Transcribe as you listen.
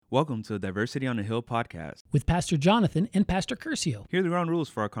Welcome to the Diversity on the Hill podcast with Pastor Jonathan and Pastor Curcio. Here are the ground rules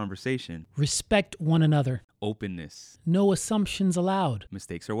for our conversation. Respect one another. Openness. No assumptions allowed.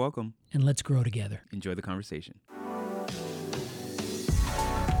 Mistakes are welcome. And let's grow together. Enjoy the conversation.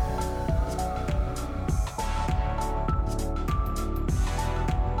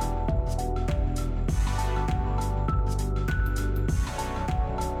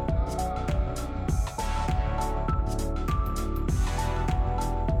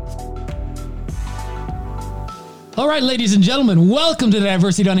 All right, ladies and gentlemen, welcome to the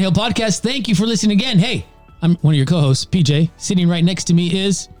Diversity on the Hill podcast. Thank you for listening again. Hey, I'm one of your co-hosts, PJ. Sitting right next to me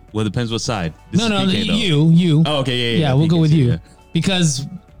is... Well, it depends what side. This No, is PK, though. you. Oh, okay, Yeah, we'll go with you. Yeah. Because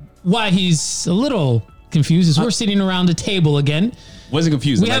why he's a little confused is we're sitting around a table again. Wasn't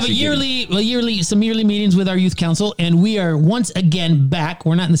confused. We have some yearly meetings with our youth council, and we are once again back.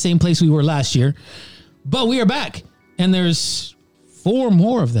 We're not in the same place we were last year, but we are back, and there's 4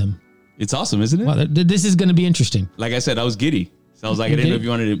 more of them. It's awesome, isn't it? Wow, this is going to be interesting. Like I said, I was giddy. So I was like, I didn't know if you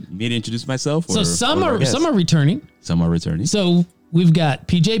wanted me to introduce myself. Or, So some are guests. returning. Some are returning. So we've got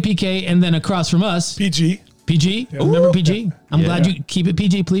PJ, PK, and then across from us, PG. PG. Remember PG? I'm glad you keep it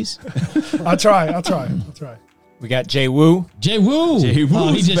PG, please. I'll try. We got Jay Woo. Jay Woo. Jay Woo's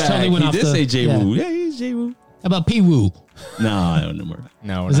Oh, he just back. totally went He off did the... say Jay yeah. Woo. Yeah, he's Jay Woo. How about P Woo? No, I don't know more.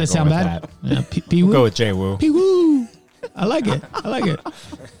 No, Does that sound bad? Yeah, P Woo. We'll go with Jay Woo. P Woo. I like it.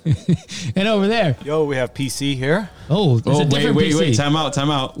 And over there. Yo, we have PC here. Oh, there's a different PC. Wait. Time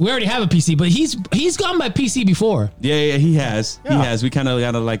out. We already have a PC, but he's gone by PC before. Yeah, he has. Yeah. He has. We kind of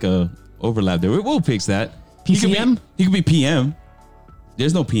got like a overlap there. We'll fix that. PCM? He could be PM.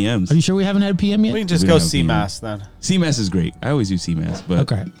 There's no PMs. Are you sure we haven't had a PM yet? We can just We go don't have CMAS then. CMAS is great. I always use CMAS, but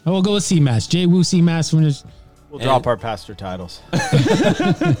Okay. Oh, we'll go with CMAS. Jay Woo CMAS. We're just... We'll drop our pastor titles.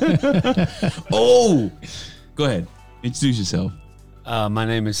 Oh, go ahead. Introduce yourself. My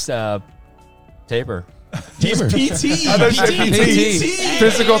name is Tabor. Tabor. PT. I thought you said PT.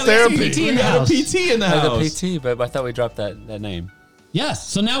 Physical therapy. PT in We the got a house. PT in the The house. PT, but I thought we dropped that name. Yes.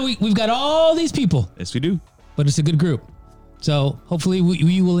 So now we've got all these people, Yes, we do. but it's a good group. So hopefully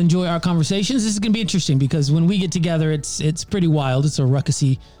we will enjoy our conversations. This is going to be interesting because when we get together, it's pretty wild. It's a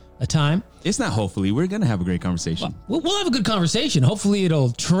ruckusy a time. It's not hopefully. We're going to have a great conversation. We'll have a good conversation. Hopefully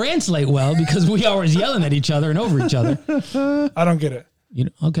it'll translate well because we are always yelling at each other and over each other. I don't get it. You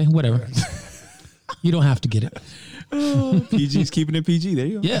know, okay, whatever. You don't have to get it. PG's keeping it PG. There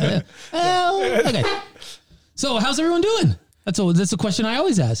you go. Yeah. Well, okay. So how's everyone doing? That's a question I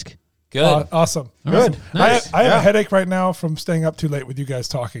always ask. Good. Awesome. All Good. right. Nice. I have a headache right now from staying up too late with you guys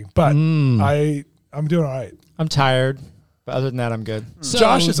talking, but I'm doing all right. I'm tired, but other than that, I'm good. So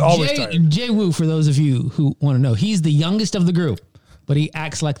Josh is always tired. Jay Woo, for those of you who want to know, he's the youngest of the group, but he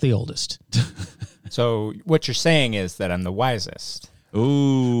acts like the oldest. So what you're saying is that I'm the wisest.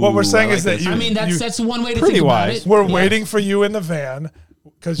 Ooh. What we're saying I is like that you. I mean, that's one way to Pretty think about wise. it. We're Yeah. waiting for you in the van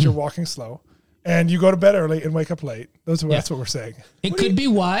because you're walking slow, and you go to bed early and wake up late. That's what we're saying. It could be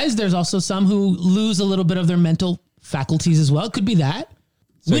wise. There's also some who lose a little bit of their mental faculties as well. It could be that.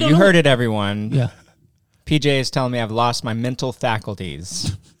 So you heard it, everyone. Yeah. PJ is telling me I've lost my mental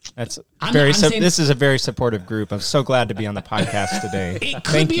faculties. That's I'm very. saying- This is a very supportive group. I'm so glad to be on the podcast today. It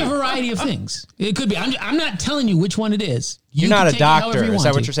could be a variety of things. It could be. I'm not telling you which one it is. You You're not can a take it however doctor. you Is want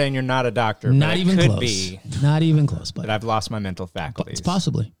that what to. you're saying? You're not a doctor. Not but even it could close. be Not even close. But that I've lost my mental faculties. it's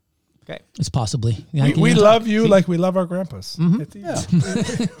possibly. Okay. It's possibly. We love you like we love our grandpas. Mm-hmm. It's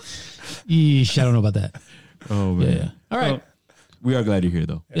easy. Yeesh, I don't know about that. Oh, man. Yeah. All right. We are glad you're here,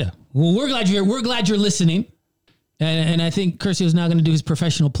 though. Yeah. Well, we're glad you're here. We're glad you're listening. And I think Curcio's now going to do his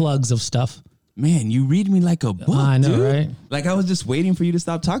professional plugs of stuff. Man, you read me like a book, I know, dude. right? Like I was just waiting for you to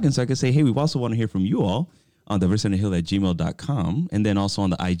stop talking so I could say, hey, we also want to hear from you all on diversityonthehill@gmail.com and then also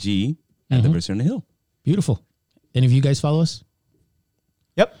on the IG at Diversity on the Hill. Beautiful. Any of you guys follow us?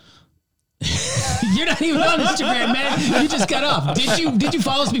 Yep. You're not even on Instagram, man. You just got off. Did you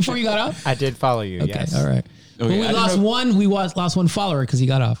follow us before you got off? I did follow you. Okay. Yes. All right. But Okay, we I lost didn't know- one. We lost one follower because he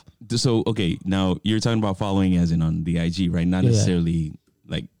got off. So, okay, now you're talking about following as in on the IG, right? Not Yeah. necessarily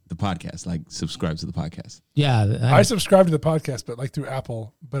like the podcast, like subscribe to the podcast. Yeah. I subscribe to the podcast, but like through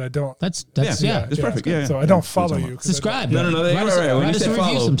Apple, but I don't. That's Yeah. That's perfect. Yeah. So I don't follow you. 'cause I don't- subscribe. No. Write Right, us, right. When write you us say a review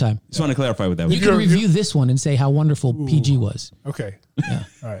follow, sometime. just want to clarify with that. You can review this one and say how wonderful PG was. Okay. Yeah.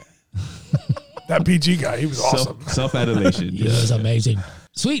 All right. That PG guy, he was awesome. Self-adulation. It was amazing.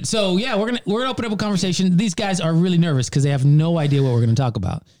 Sweet. So yeah, we're gonna open up a conversation. These guys are really nervous because they have no idea what we're gonna talk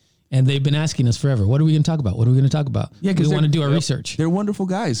about, and they've been asking us forever. What are we gonna talk about? What are we gonna talk about? Yeah, we because want to do our research. They're wonderful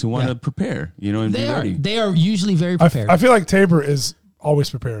guys who want to prepare, and be ready. They are usually very I prepared. feel like Tabor is always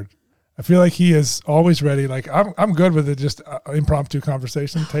prepared. I feel like he is always ready. Like I'm good with it. Just impromptu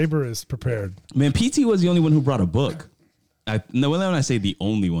conversation. Tabor is prepared. Man, PT was the only one who brought a book. When I say the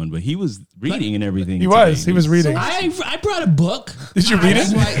only one, but he was reading and everything. He was reading. I brought a book. Did you read it?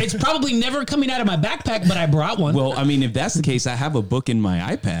 It's probably never coming out of my backpack, but I brought one. Well, I mean, if that's the case, I have a book in my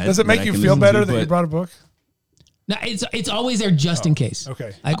iPad. Does it make you feel better that you brought a book? No, it's always there just in case.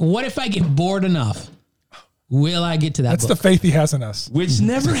 Okay. Like, what if I get bored enough? Will I get to that That's book? the faith he has in us. Which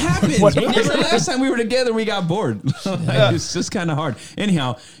never happened. What- Remember last time we were together, we got bored. It's just kind of hard.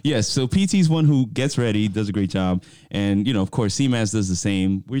 Anyhow, yes, so PT's one who gets ready, does a great job. And, of course, CMAS does the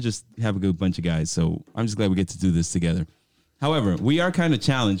same. We just have a good bunch of guys. So I'm just glad we get to do this together. However, we are kind of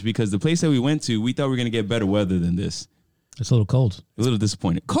challenged because the place that we went to, we thought we were going to get better weather than this. It's a little cold. A little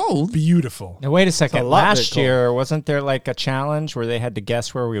disappointed. Cold? Beautiful. Now, wait a second. a lot Last bit cold. year, wasn't there like a challenge where they had to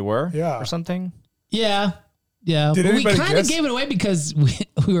guess where we were? Yeah. Or something? Yeah. Yeah. Did But we anybody kind of guess? gave it away because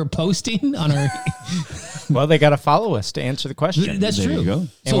we were posting on our. Well, they got to follow us to answer the question. That's There true. you go. and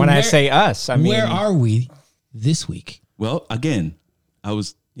So when I where- say us, I mean, where are we this week? Well, again, I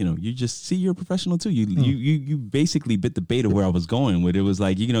was, you just see you're a professional too. You basically bit the bait of where I was going with it. Was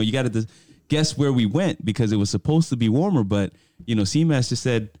like, you got to guess where we went because it was supposed to be warmer, but CMAS just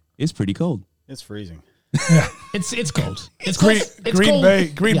said it's pretty cold. It's freezing. It's cold. It's cold. Green, It's Green cold. Bay.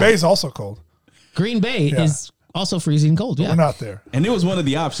 Green Yeah. Bay is also cold. Green Bay Yeah. is also freezing cold. Yeah. We're not there. And it was one of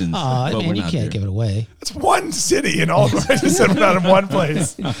the options. Aw, but man, we're you not can't there. give it away. It's one city in all of them. I just said we're not in one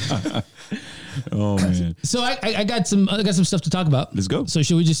place. Oh man, So I got some stuff to talk about. let's go. So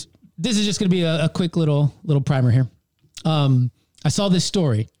should we just? This is just going to be a quick little primer here. I saw this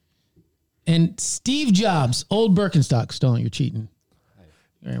story, and Steve Jobs, old Birkenstocks. Don't, you're cheating.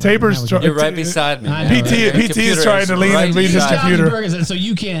 Tabor's Now we You're right beside me. I man. know, PT Your PT is computer trying to lean right and read his beside me. computer. Jobs and Birkenstocks, so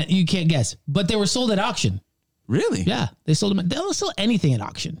you can't guess. But they were sold at auction. Really? Yeah, they sold them. They'll sell anything at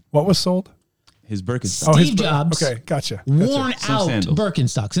auction. What was sold? His Birkenstock. Oh, his Steve Jobs. Okay, gotcha. Worn Some out sandals.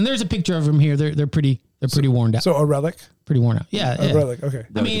 Birkenstocks, and there's a picture of them here. They're pretty worn out. So a relic. Pretty worn out. Yeah, A yeah. relic. Okay.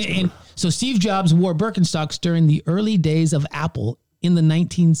 I mean, and so Steve Jobs wore Birkenstocks during the early days of Apple in the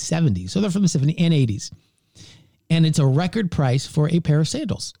 1970s. So they're from the 70s and 80s. And it's a record price for a pair of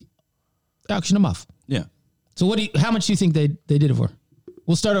sandals. They auctioned them off. Yeah. So how much do you think they did it for?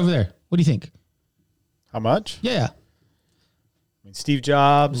 We'll start over there. What do you think? How much? Yeah. I mean, Steve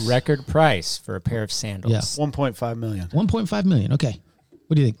Jobs, record price for a pair of sandals. Yeah. 1.5 million. 1.5 million. Okay.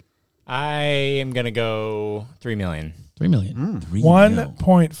 What do you think? I am going to go 3 million. 3 million.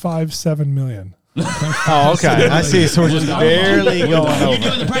 1.57 million. Oh, okay. I see. So we're just barely going You're over.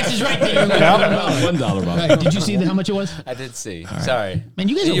 doing the prices right there. $1 Bob. Right. Did you see how much it was? I did see. Sorry. Man,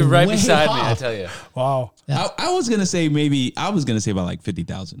 you guys You're are right way beside me, I off. tell you. Wow. I was gonna say about like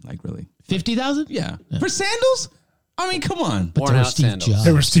 50,000. Like really? 50,000? Yeah. For sandals? I mean, come on. But Worn they were out Steve sandals. Jobs.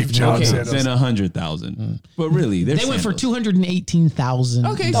 They were Steve Jobs Okay, sandals. then 100,000. But really, They went for 218,000.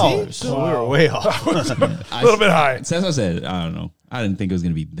 Okay, Oh, see? so we were way off. A little bit high. So as I said, I don't know. I didn't think it was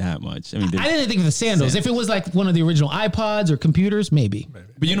gonna be that much. I mean, I didn't think of the sandals. If it was like one of the original iPods or computers, maybe.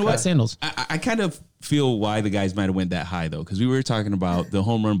 but you know what? Sandals. I kind of feel why the guys might have went that high though, because we were talking about the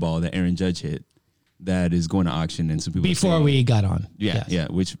home run ball that Aaron Judge hit, that is going to auction, and some people Before we got on. yeah, yeah,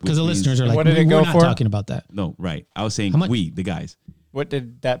 which Because the means- listeners are like, What did it we're go not for? talking about that. no, right. I was saying How much? the guys. What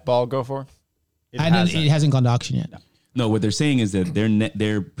did that ball go for? It hasn't gone to auction yet. No, what they're saying is that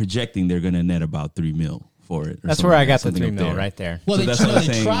they're projecting they're going to net about 3 mil for it. or That's something where I like got that, the something 3 up mil there. right there. Well, So that's what I'm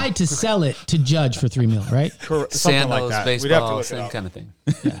they saying. tried to sell it to Judge for 3 mil, right? Something Sandals, like that. baseball, We'd have to look it same up. kind of thing.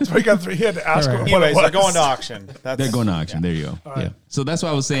 So he got three. He had to ask All right. him what it Anyways, was. they're going to auction. That's, They're going to auction. There you go. Yeah. So that's why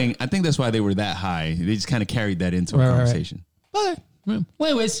I was saying. I think that's why they were that high. They just kind of carried that into Right, a right, right. conversation. Well,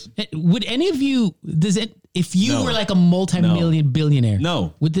 anyways, would any of you, if you No. were like a multi-million billionaire,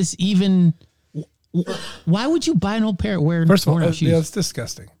 No. would this even, why would you buy an old pair of First of all, worn out shoes? yeah, it's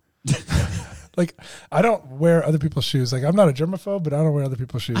disgusting. Like, I don't wear other people's shoes. Like, I'm not a germaphobe, but I don't wear other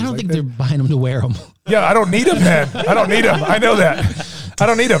people's shoes. I don't Like, think they're buying them to wear them. Yeah, I don't need them, man. I don't need them. I know that. I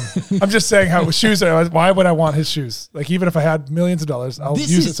don't need them. I'm just saying how shoes are. Why would I want his shoes? Like, even if I had millions of dollars, I'll This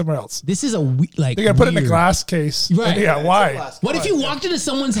use is- it somewhere else. This is like They got to put it in a weird. glass case. Right. Yeah, why? What if you walked into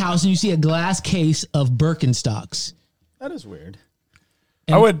someone's house and you see a glass case of Birkenstocks? That is weird.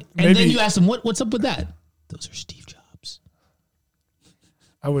 And, I would and then maybe- you ask them, what's up with that? Those are Steve Jobs.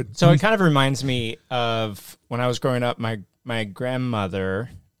 I would. So it kind of reminds me of when I was growing up, my grandmother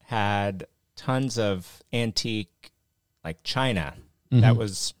had tons of antique, like china, that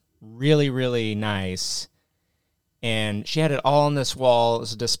was really, really nice. And she had it all on this wall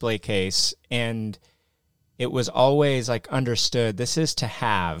as a display case. And it was always like understood, this is to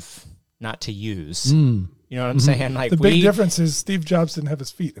have, not to use. You know what I'm saying? Like The big difference is Steve Jobs didn't have his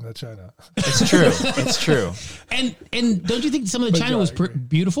feet in the China. It's true. It's true. And don't you think some of the China was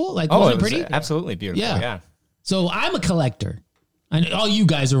beautiful? Like, Oh, wasn't it was pretty? absolutely beautiful. Yeah. Yeah. So I'm a collector. And all you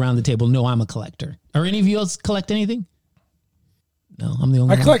guys around the table know I'm a collector. Are any of you else collect anything? No, I'm the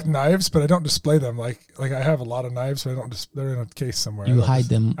only I one. collect knives, but I don't display them. Like I have a lot of knives, but I don't. They're in a case somewhere. You hide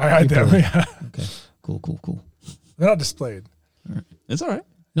them. I hide them. People. Yeah, Okay. Cool. they're not displayed. It's all right.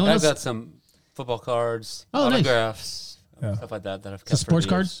 No one I've else? got some football cards, Oh, nice. autographs, Yeah. stuff like that I've kept So sports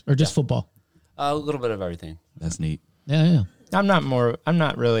for years. cards or just football? A little bit of everything. That's neat. Yeah. I'm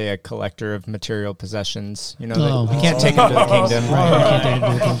not really a collector of material possessions. You know, Oh. you can't take them to the kingdom. Right? Can't take it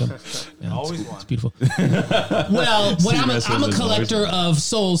to the kingdom. Yeah, Always it's one. beautiful. Well, I'm a collector of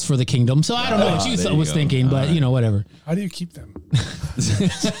souls for the kingdom, so I don't know what you there you was go. thinking, but whatever. How do you keep them?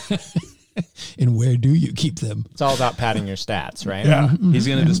 And where do you keep them? It's all about padding your stats, right? Yeah, He's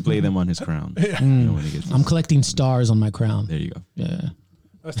gonna display them on his crown. When he gets I'm collecting stars on my crown. there, you go. Yeah.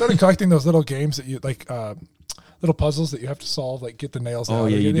 I started collecting those little games that you like, little puzzles that you have to solve, like get the nails out. Oh,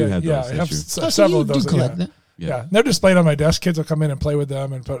 yeah, you do have Yeah, those, I that's have true. Oh, so several you of those. do collect yeah. that. Yeah, they're displayed on my desk. Kids will come in and play with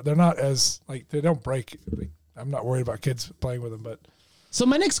them, but they're not as like they don't break. Like, I'm not worried about kids playing with them, but So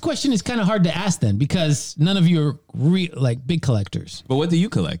my next question is kind of hard to ask then because none of you are big collectors. But what do you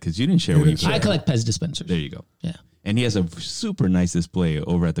collect? Because you didn't share what you didn't collect. I collect Pez dispensers. There you go. Yeah. And he has a super nice display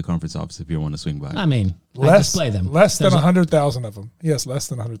over at the conference office if you want to swing by. I mean, I less display them. less than There's a- 100,000 of them. Yes, less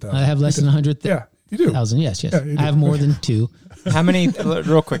than 100,000. I have less than 100,000. Yeah, you do. Yes. Yeah, you do. I have more than two. How many?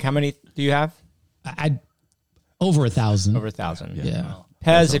 Real quick, how many do you have? I over 1,000. Over 1,000. Yeah.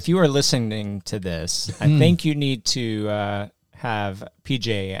 Pez, if you are listening to this, I think you need to have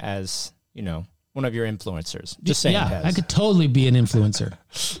PJ as one of your influencers. Just saying, Yeah, Pez. I could totally be an influencer.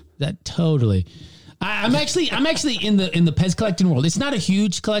 That totally. I'm actually in the Pez collecting world. It's not a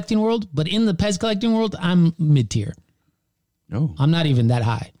huge collecting world, but in the Pez collecting world, I'm mid tier. No. I'm not even that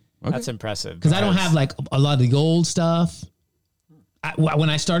high That's impressive. because I don't have like a lot of the old stuff. When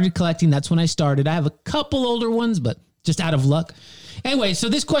I started collecting, that's when I started. I have a couple older ones, but just out of luck. Anyway, so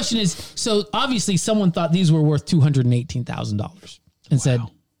this question is: so obviously someone thought these were worth $218,000 and said,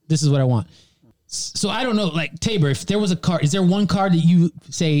 "This is what I want." So I don't know, like Tabor, if there was a card, is there one card that you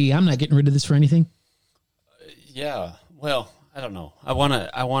say, I'm not getting rid of this for anything? Yeah. Well, I don't know. I want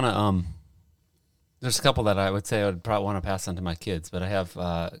to, there's a couple that I would say I would probably want to pass on to my kids, but I have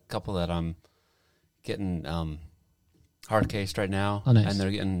a couple that I'm getting hard cased right now. Oh, nice. And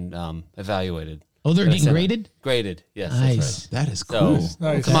they're getting evaluated. Oh, they're But I getting said- graded? Graded, yes. Nice. That's right. That is So, cool.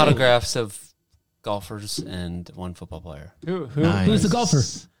 Nice. some autographs of golfers and one football player. Who? Nice. Who's the golfer?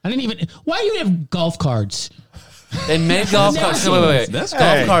 I didn't even, why do you have golf cards? They made golf Never cards. seen Wait. those. That's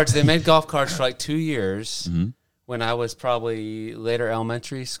Golf cool. cards. They made golf cards for like 2 years Mm-hmm. when I was probably later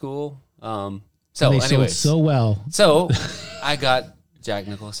elementary school. So, They sold anyways, so well. so I got Jack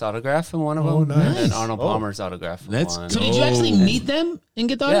Nicklaus autograph in one of them, Oh, nice. and Arnold Palmer's autograph in That's one. So did you actually meet them and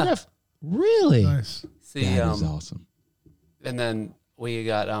get the Yeah. autograph? Really? Nice. See, That is awesome. and then we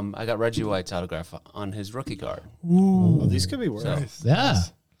got I got Reggie White's autograph on his rookie card. Oh, these could be worth. So, Yeah.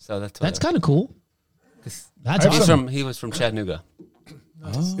 so that's That's kind of cool. That's I've awesome. he was from Chattanooga.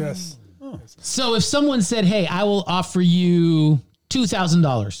 Yes. So if someone said, hey, I will offer you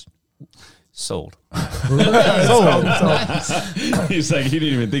 $2,000. Sold. He's like, he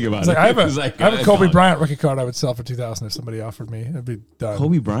didn't even think about It's it. like, I have He's a, like, I have a it's Kobe gone. Bryant rookie card I would sell for 2,000 if somebody offered me. It'd be done.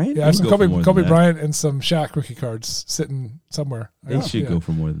 Kobe Bryant? Yeah, I have He'd some go for more than Kobe that. Bryant and some Shaq rookie cards sitting somewhere. He should go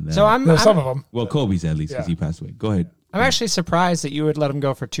for more than that. So I'm There's some of them. well, Kobe's at least because Yeah. he passed away. Go ahead. I'm actually surprised that you would let him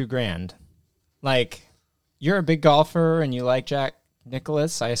go for $2,000. Like, you're a big golfer and you like Jack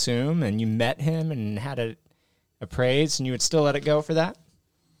Nicklaus, I assume, and you met him and had it appraised, and you would still let it go for that?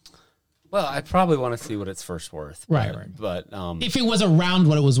 Well, I probably want to see what it's first worth. Right. But If it was around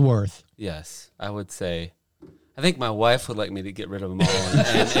what it was worth. yes, I would say. I think my wife would like me to get rid of them all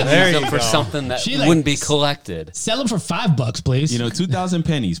and There use you them for go. something that She, like, wouldn't be collected. Sell them for $5, please. 2,000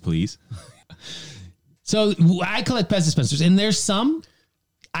 pennies, please. So I collect Pez dispensers, and there's some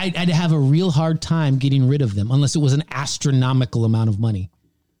I'd have a real hard time getting rid of them unless it was an astronomical amount of money.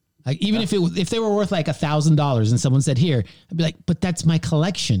 Like even if they were worth like $1,000 and someone said here, I'd be like, but that's my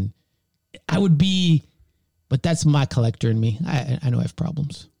collection. I would be, but that's my collector in me. I know I have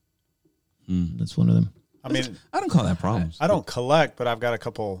problems. That's one of them. I mean, I don't call that problems. I don't collect, but I've got a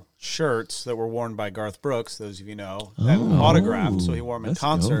couple shirts that were worn by Garth Brooks. Those of you know, that autographed. So he wore them in Let's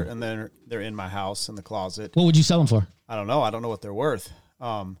concert, go. and then they're in my house in the closet. What would you sell them for? I don't know. I don't know what they're worth.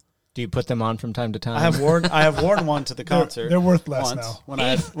 Do you put them on from time to time? I have worn one to the concert. They're worth less once now. when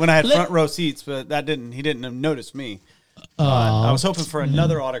I had front row seats, but he didn't notice me. I was hoping for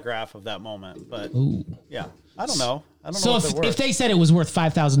another autograph of that moment, but Ooh. yeah, I don't know. I don't know So what they're worth. if they said it was worth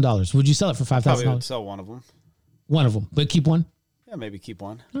 $5,000, would you sell it for Probably would $5,000? sell one of them. One of them, but keep one. Yeah, maybe keep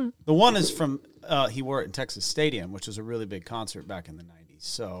one. The one is from he wore it in Texas Stadium, which was a really big concert back in the 90s.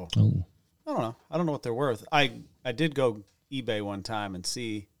 So Oh. I don't know. I don't know what they're worth. I did go eBay one time and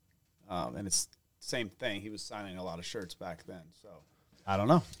see, and it's the same thing. He was signing a lot of shirts back then. So I don't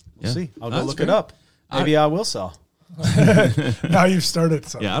know. We'll Yeah. see. I'll go That's look fair. it up. Maybe I will sell. Now you've started.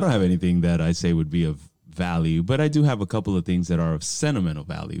 So. Yeah, I don't have anything that I say would be of value, but I do have a couple of things that are of sentimental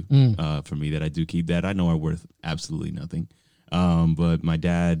value for me that I do keep that I know are worth absolutely nothing. But my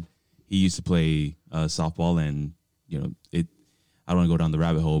dad, he used to play softball, and I don't want to go down the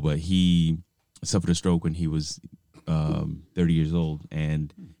rabbit hole, but he suffered a stroke when he was 30 years old,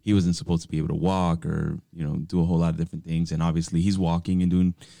 and he wasn't supposed to be able to walk or do a whole lot of different things. And obviously, he's walking and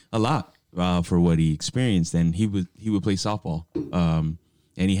doing a lot for what he experienced. And he would play softball,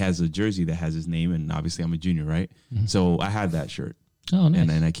 and he has a jersey that has his name. And obviously, I'm a junior, right? Mm-hmm. So I had that shirt. Oh, nice.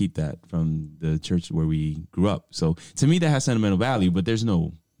 And I keep that from the church where we grew up. So to me, that has sentimental value, but there's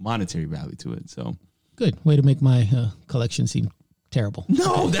no monetary value to it. So Good way to make my collection seem terrible.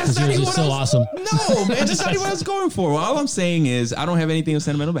 no, that's not Yours even is what so I was, awesome. No, man, that's not even what I was going for. All I'm saying is I don't have anything of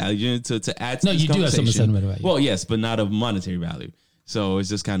sentimental value to add to No, this you do have some of conversation. sentimental value. Well, yes, but not of monetary value. So it's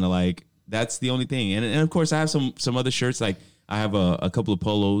just kind of like that's the only thing. And of course, I have some other shirts. Like I have a couple of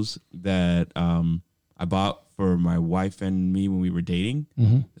polos that I bought for my wife and me when we were dating,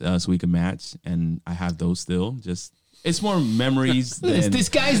 so we could match. And I have those still. Just it's more memories. Look at than this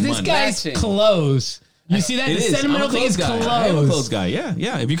guy's money. Matching. clothes. You see that? It The is. sentimental I'm a thing is clothes guy. I am a clothes clothes. guy.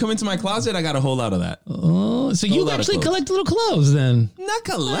 Yeah. If you come into my closet, I got a whole lot of that. Oh, so you lot of actually clothes. collect little clothes then? Not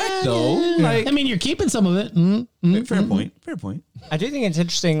collect though. Like I mean, you're keeping some of it. fair point. Fair point. I do think it's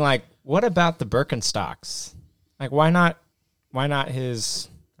interesting. Like, what about the Birkenstocks? Like, why not his,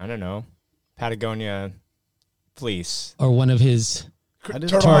 I don't know, Patagonia fleece? Or one of his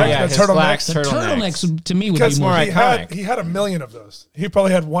Turtleneck, Yeah, the his turtleneck. flax the turtlenecks. turtlenecks to me would Because be more. more he iconic. had a million of those. He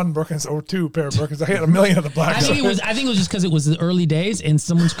probably had one Birkenstock or two pair of Birkenstocks. He had a million of the black. I think it was just because it was the early days, and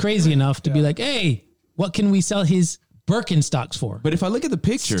someone's crazy enough to be like, "Hey, what can we sell his Birkenstocks for?" But if I look at the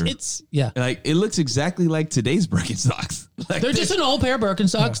picture, It's like it looks exactly like today's Birkenstocks. Like they're just an old pair of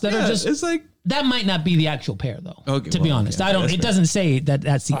Birkenstocks that are just. it's like That might not be the actual pair, though. Okay, to be well, honest, okay, I don't. that's It fair. doesn't say that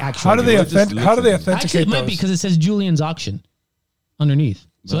that's the actual. How do they It just How do they looks like- authenticate Actually, it might those? be because it says Julian's auction underneath.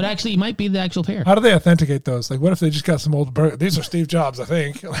 So it actually might be the actual pair. How do they authenticate those? Like, what if they just got some old These are Steve Jobs, I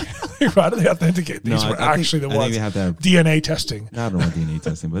think. How do they authenticate these? No, were I think- actually I the think ones. they have to have- DNA testing. I don't know what DNA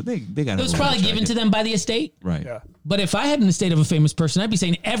testing, but they got. It was probably given to them by the estate. Right. Yeah. But if I had an estate of a famous person, I'd be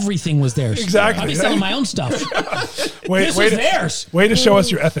saying everything was theirs. Exactly. I'd be selling my own stuff. Wait, This wait, was theirs. way to show us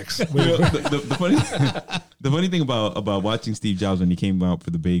your ethics. The funny thing about watching Steve Jobs when he came out for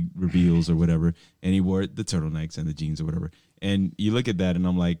the big reveals or whatever, and he wore the turtlenecks and the jeans or whatever, and you look at that, and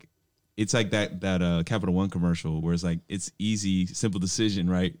I'm like, it's like that Capital One commercial where it's like it's easy, simple decision,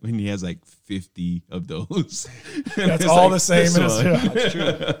 right? When he has like 50 of those, That's It's all like the same. this As, one. yeah. That's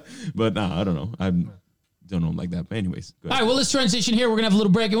true. But no, I don't know. I don't know him like that. But anyways, go All ahead. right, well, let's transition here. We're going to have a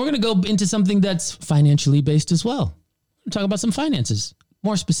little break, and we're going to go into something that's financially based as well. We're talking about some finances.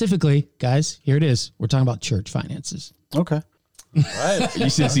 More specifically, guys, here it is. We're talking about church finances. Okay. You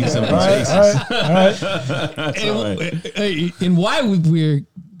should see some of All these right, faces. all right. And why we're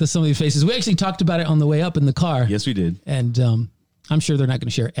some of these faces, we actually talked about it on the way up in the car. Yes, we did. And I'm sure they're not going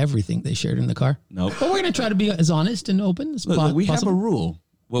to share everything they shared in the car. Nope. But we're going to try to be as honest and open as Look, we have a possible. rule.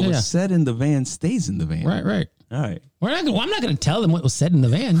 What Yeah. was said in the van stays in the van. Right. All right. I'm not going to tell them what was said in the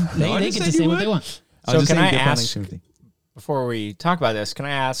van. They I get just to said say you what they would. want. I was So just can saying I get ask- everything. Before we talk about this, can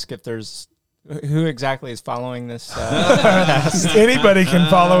I ask if there's who exactly is following this? Anybody can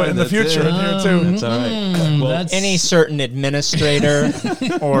follow it in the That's future it. in here too. That's all right. Well, That's Any certain administrator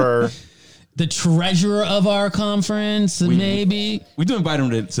or the treasurer of our conference, maybe. we do invite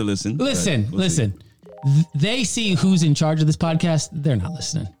them to listen. but Listen. we'll see. They see who's in charge of this podcast. They're not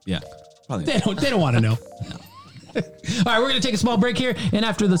listening. Yeah. Probably. They don't want to know. All right, we're going to take a small break here. And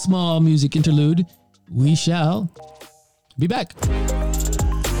after the small music interlude, we shall be back.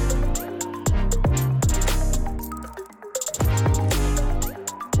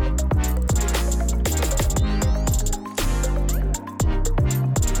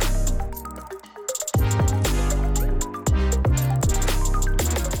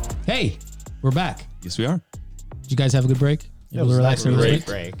 Hey, we're back. Yes, we are. Did you guys have a good break? You able to relax over this great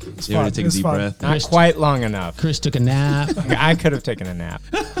break? break. You ready to take a It's deep fun. breath? Not quite long enough. Chris took a nap. I could have taken a nap.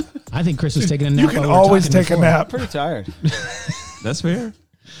 I think Chris was taking a nap. You can while we were always talking take a before. nap. Pretty tired. That's fair.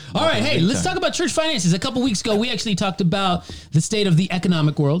 All right, hey, let's talk about church finances. A couple weeks ago, we actually talked about the state of the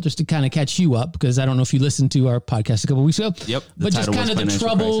economic world, just to kind of catch you up, because I don't know if you listened to our podcast a couple weeks ago. Yep, the But just title kind was of the Financial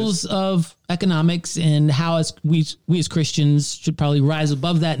troubles of economics and how as we as Christians should probably rise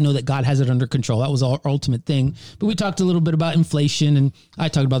above that and know that God has it under control. That was our ultimate thing. But we talked a little bit about inflation, and I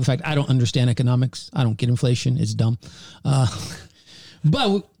talked about the fact I don't understand economics. I don't get inflation. It's dumb.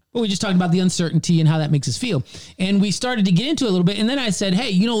 But we just talked about the uncertainty and how that makes us feel. And we started to get into it a little bit. And then I said, hey,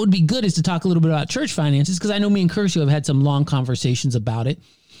 you know what would be good is to talk a little bit about church finances, because I know me and Kershaw have had some long conversations about it.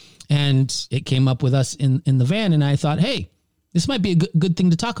 And it came up with us in the van. And I thought, hey, this might be a good thing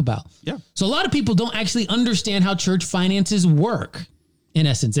to talk about. Yeah. So a lot of people don't actually understand how church finances work, in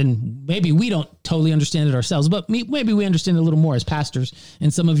essence. And maybe we don't totally understand it ourselves, but maybe we understand it a little more as pastors.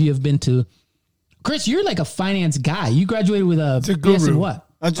 And some of you have been to... Chris, you're like a finance guy. You graduated with a BS in what?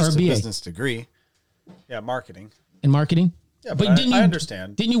 Just or a BA? business degree. Yeah, marketing. In marketing? Yeah, but I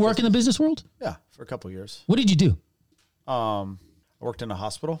understand. Didn't you work in the business world? Yeah, for a couple of years. What did you do? I worked in a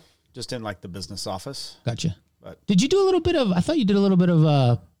hospital, just in like the business office. Gotcha. But- did you do a little bit of, I thought you did a little bit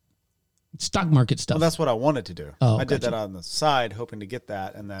of stock market stuff. Well, that's what I wanted to do. Oh, I did gotcha. that on the side, hoping to get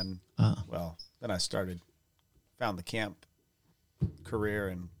that, and then, then I found the camp career,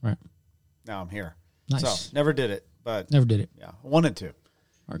 and right. now I'm here. Nice. So never did it, but Never did it. yeah, I wanted to.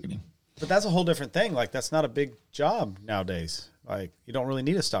 Marketing. But that's a whole different thing. Like, that's not a big job nowadays. Like, you don't really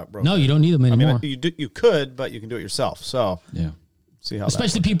need a stockbroker. No, you don't need them I anymore. mean, you could, but you can do it yourself. So Yeah. see how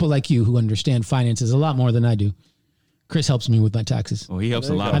Especially people like you who understand finances a lot more than I do. Chris helps me with my taxes. Well, he helps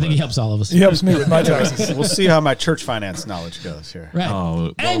a lot. I of think he us. helps all of us. He helps me with my taxes. we'll see how my church finance knowledge goes here. Right.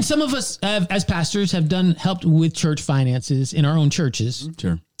 Oh, And some of us, as pastors, have helped with church finances in our own churches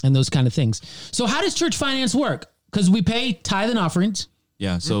Sure. and those kind of things. So how does church finance work? Because we pay tithe and offerings.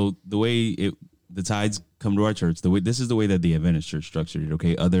 Yeah. So the way the tithes come to our church, this is the way that the Adventist church structured it.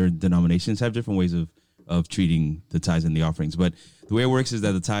 Okay. Other denominations have different ways of treating the tithes and the offerings, but the way it works is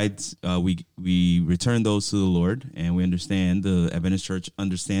that the tithes, we return those to the Lord, and we understand the Adventist church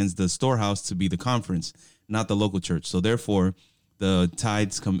understands the storehouse to be the conference, not the local church. So therefore, the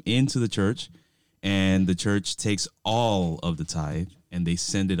tithes come into the church, and the church takes all of the tithe and they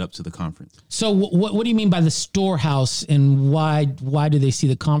send it up to the conference. So what do you mean by the storehouse, and why do they see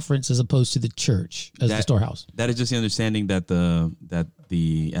the conference as opposed to the church as the storehouse? That is just the understanding that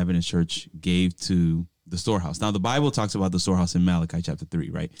the Adventist church gave to the storehouse. Now, the Bible talks about the storehouse in Malachi chapter 3,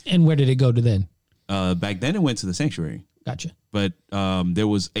 right? And where did it go to then? Back then, it went to the sanctuary, Gotcha. but there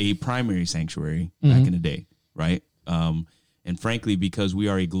was a primary sanctuary back in the day, right? And frankly, because we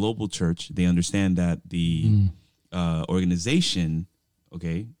are a global church, they understand that the organization,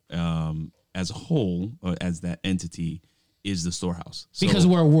 okay, as a whole, or as that entity, is the storehouse. So, Because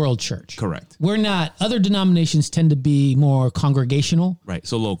we're a world church. correct, We're not, other denominations tend to be more congregational right?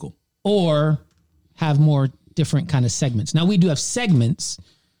 So local. or have more different kind of segments. Now we do have segments,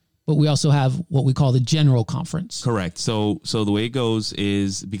 but we also have what we call the general conference. Correct. So the way it goes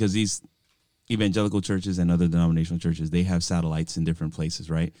is because these evangelical churches and other denominational churches, they have satellites in different places,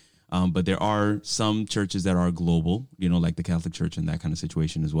 right? But there are some churches that are global, like the Catholic Church and that kind of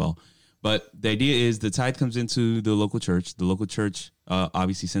situation as well. But the idea is the tithe comes into the local church. The local church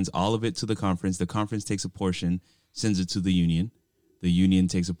obviously sends all of it to the conference. The conference takes a portion, sends it to the union. The union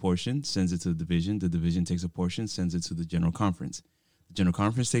takes a portion, sends it to the division. The division takes a portion, sends it to the general conference. The general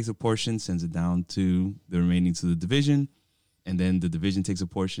conference takes a portion, sends it down to the remaining to the division. And then the division takes a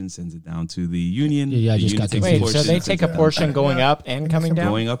portion, sends it down to the union. Yeah, I The just union got takes a Wait, portion, so they sends it take a down. portion going up and coming down?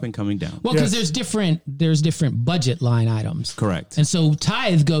 Going up and coming down. Well, because Yes. there's different budget line items. Correct. And so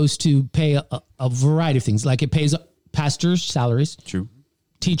tithe goes to pay a variety of things. Like it pays pastors' salaries, True.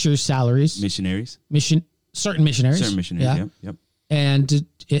 teachers' salaries, Missionaries. certain missionaries. Certain missionaries. Yeah. Yep. And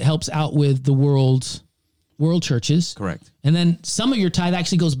it helps out with the world churches. Correct. And then some of your tithe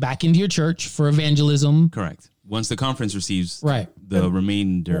actually goes back into your church for evangelism. Correct. Once the conference receives Right. the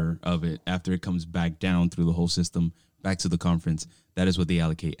remainder of it, after it comes back down through the whole system, back to the conference, that is what they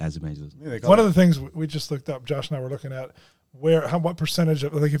allocate as evangelism. One of the things we just looked up, Josh and I were looking at what percentage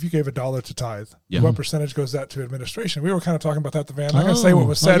of, like if you gave $1 to tithe, Yeah. what percentage goes that to administration? We were kind of talking about that at the van. I'm not going to say what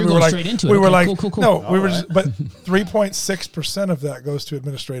was said. you're We were going like, straight into it. we were Okay, like, cool. no, we were just, but 3.6% of that goes to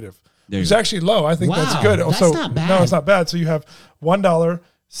administrative. There you It's go. actually low. I think that's Wow, good. that's Also, not bad. no, it's not bad. So you have $1,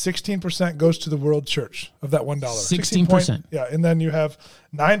 16% goes to the world church of that $1. 16%. Yeah. And then you have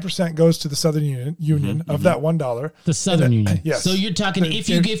 9% goes to the Southern Union of that $1. The Southern Union. Yes. So you're talking if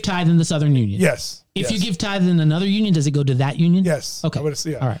you give tithe in the Southern Union. Yes. If yes. you give tithe in another union, does it go to that union? Yes. Okay. I would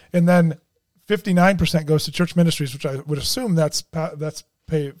assume, yeah. All right. And then 59% goes to church ministries, which I would assume that's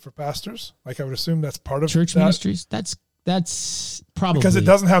pay for pastors. Like I would assume that's part of Church that. ministries. That's That's probably because it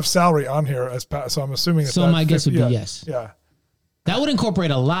doesn't have salary on here as so I'm assuming. So my guess would be yes. Yeah. That would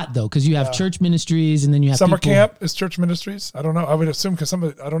incorporate a lot though, because you have church ministries and then you have summer people, camp is church ministries. I don't know. I would assume because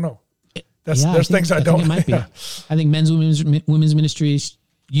I don't know. There's I think- things I don't. think it might be. I think men's, women's ministries,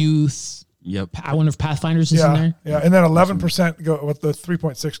 youth. Yep. I wonder if Pathfinders is in there. Yeah, and then 11% go. With the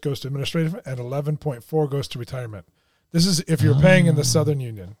 3.6 goes to administrative, and 11.4 goes to retirement. This is if you're paying in the Southern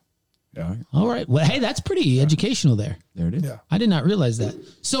Union. Yeah. All right. Well, hey, that's pretty educational there. There it is. Yeah. I did not realize that.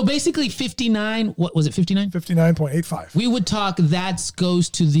 So basically 59, what was it, 59? 59.85. We would talk that goes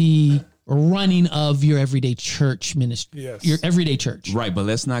to the running of your everyday church ministry. Yes. Your everyday church. Right, but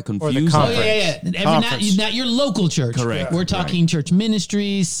let's not the confuse. Oh, conference. yeah. Conference. Not your local church. Correct. We're talking church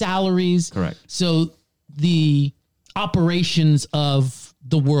ministries, salaries. Correct. So the operations of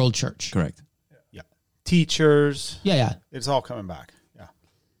the world church. Correct. Yeah. Teachers. Yeah. It's all coming back. Yeah.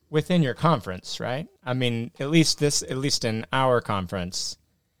 Within your conference, right? I mean, at least in our conference,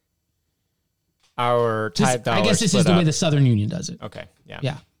 our This- tithe dollars. I guess this is split the way up. the Southern Union does it. Okay. Yeah.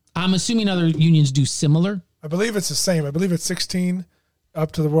 Yeah. I'm assuming other unions do similar. I believe it's the same. I believe it's 16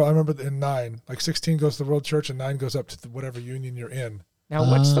 up to the world. I remember in 9, like 16 goes to the world church and 9 goes up to whatever union you're in. Now,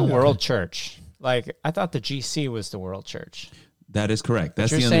 what's the world church? Like, I thought the GC was the world church. That is correct.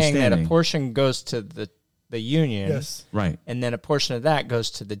 That's You're the saying that understanding. a portion goes to the union, Yes. Right. and then a portion of that goes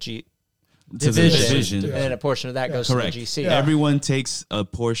to the To the division, division. and then a portion of that goes Correct. to the GC. Everyone takes a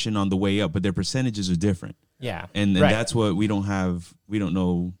portion on the way up, but their percentages are different. Yeah, And right. that's what we don't have. We don't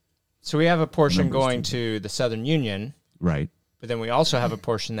know. So we have a portion Numbers going too. to the Southern Union, Right. but then we also have a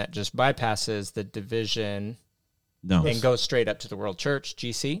portion that just bypasses the division No. and goes straight up to the World Church,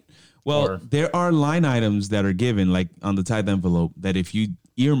 GC. Well, Or- there are line items that are given, like on the tithe envelope, that if you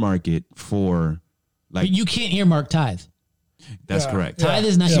earmark it for, like, But you can't earmark tithe. that's Yeah. correct. Tithe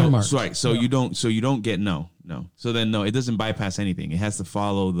is not Yeah. earmarked. So, right. So you don't get no. So then no, it doesn't bypass anything. It has to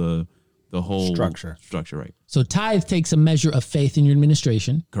follow the whole Structure. Right. So tithe takes a measure of faith in your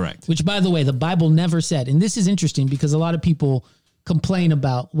administration. Correct. Which, by the way, the Bible never said, and this is interesting because a lot of people complain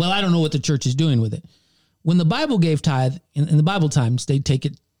about, well, I don't know what the church is doing with it. When the Bible gave tithe, in the Bible times, they'd take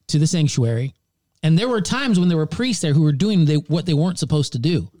it to the sanctuary. And there were times when there were priests there who were doing what they weren't supposed to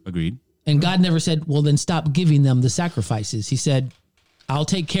do. Agreed. And God never said, well, then stop giving them the sacrifices. He said, I'll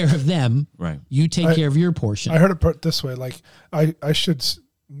take care of them. Right. You take care of your portion. I heard it put this way, like I should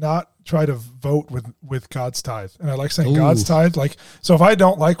not try to vote with God's tithe. And I like saying God's tithe. Like, so if I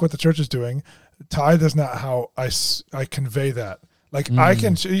don't like what the church is doing, tithe is not how I convey that. Like I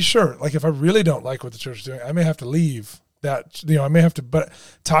can, sure. Like if I really don't like what the church is doing, I may have to leave that, I may have to, but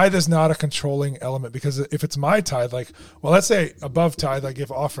tithe is not a controlling element, because if it's my tithe, like, well, let's say above tithe, I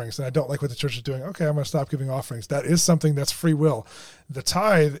give offerings and I don't like what the church is doing. Okay. I'm going to stop giving offerings. That is something that's free will. The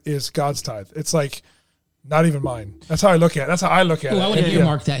tithe is God's tithe. It's like, not even mine. That's how I look at it. That's how I look at it. I want to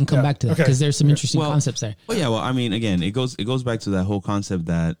earmark that and come back to that Okay. because there's some interesting Well, concepts there. Well, yeah. Well, I mean, again, it goes back to that whole concept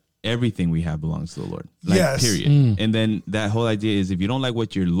that everything we have belongs to the Lord. Like, Yes. period. And then that whole idea is, if you don't like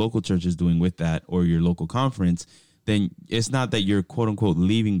what your local church is doing with that, or your local conference, then it's not that you're quote unquote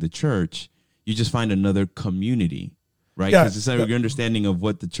leaving the church. You just find another community, right? Yeah. Because it's like your understanding of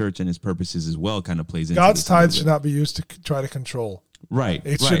what the church and its purposes as well kind of plays into God's this a little tithe bit. should not be used to try to control. Right.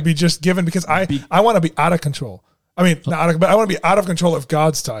 It right. should be just given, because I want to be out of control. I mean, not out of, but I want to be out of control of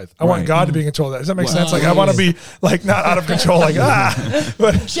God's tithe. I want Right. God to be in control of that. Does that make Well, sense? Like, I want to be like not out of control, like,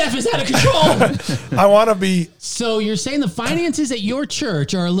 but Jeff is out of control. I want to be, So you're saying the finances at your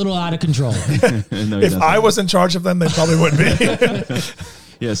church are a little out of control. No, if that's I not. was in charge of them, they probably would be.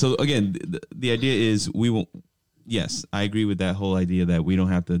 Yeah. So again, the idea is we won't. Yes, I agree with that whole idea that we don't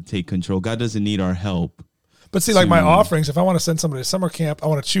have to take control. God doesn't need our help. But see, like my To- offerings, if I want to send somebody to summer camp, I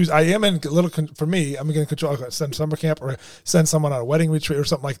want to choose. I am in a little, for me, I'm going to control, send summer camp or send someone on a wedding retreat or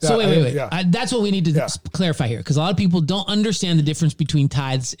something like that. So wait. Yeah. That's what we need to Yeah. clarify here, because a lot of people don't understand the difference between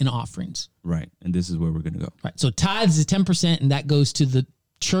tithes and offerings. Right. And this is where we're going to go. Right. So tithes is 10%, and that goes to the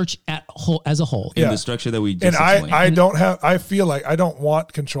church as a whole. In Yeah. the structure that we just And explained. I feel like I don't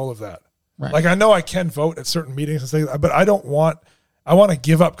want control of that. Right. Like, I know I can vote at certain meetings and things, but I want to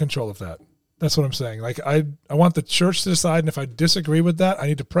give up control of that. That's what I'm saying. Like, I want the church to decide. And if I disagree with that, I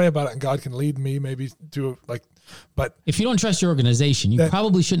need to pray about it, and God can lead me maybe to like, but If you don't trust your organization, you That-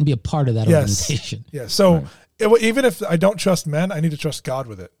 probably shouldn't be a part of that yes. organization. Yeah. So even if I don't trust men, I need to trust God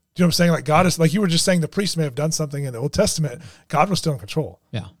with it. Do you know what I'm saying? Like, God is, like you were just saying, the priest may have done something in the Old Testament. God was still in control.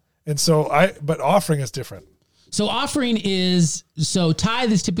 Yeah. And so but offering is different. So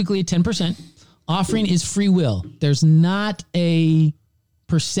tithe is typically 10%. Offering is free will. There's not a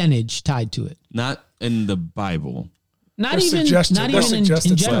percentage tied to it. Not in the Bible. Not They're even, suggested. not They're even in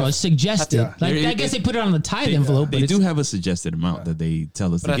suggested general. stuff. It's suggested. Yeah. Like I guess they put it on the tithe envelope, but They it's, do have a suggested amount that they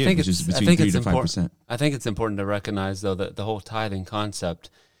tell us But to I give, think which is it's I between think 3 it's to 5%. important. I think it's important to recognize though that the whole tithing concept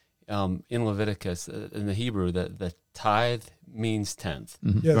in Leviticus in the Hebrew, the tithe means tenth.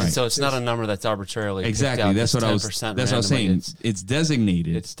 Yes. Right. So it's not a number that's arbitrarily picked Exactly. out That's as what I was. 10% That's what I was randomly. saying. It's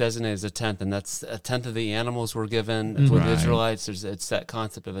designated. It's designated as a tenth, and that's a tenth of the animals were given for Right. the Israelites. It's that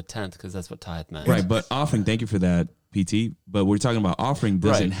concept of a tenth because that's what tithe meant. right, but offering. Thank you for that, PT. But we're talking about offering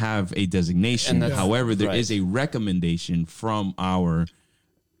doesn't Right. have a designation. And that's- However, there right. is a recommendation from our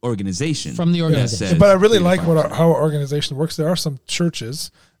organization. From the Yeah. organization. says But I really 3 to like 5%. how our organization works. There are some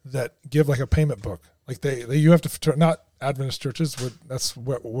churches that give like a payment book. Like they you have to not Adventist churches. That's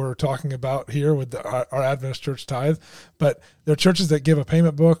what we're talking about here with our Adventist church tithe. But there are churches that give a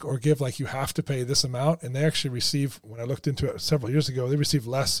payment book or give like you have to pay this amount, and they actually receive. When I looked into it several years ago, they receive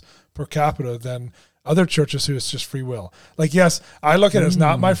less per capita than other churches who it's just free will. Like, yes, I look at it as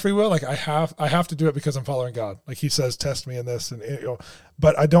not my free will. Like I have to do it because I'm following God. Like He says, test me in this, and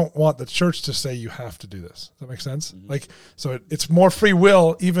but I don't want the church to say you have to do this. Does that make sense? Like, so it's more free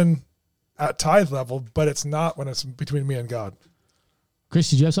will even at tithe level, but it's not when it's between me and God.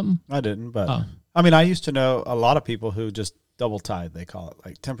 Chris, did you have something? I didn't, but Oh. I mean, I used to know a lot of people who just double tithe. They call it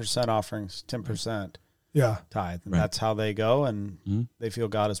like 10% offerings, 10% Yeah. tithe, and Right. that's how they go, and they feel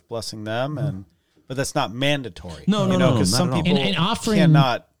God is blessing them, and but that's not mandatory. No, no, you know, no, because not some at all. people And offering-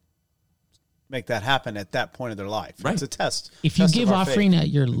 cannot make that happen at that point of their life. Right. It's a test. If you test of give our offering faith. at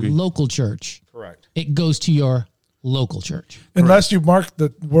your local church, Correct. it goes to your local church. Unless you mark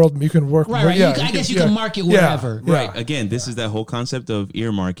the world, you can work. Right, right. Yeah, I guess you can mark it wherever. Yeah. Right. Again, this is that whole concept of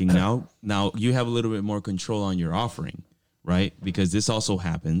earmarking now. Now you have a little bit more control on your offering, right? Because this also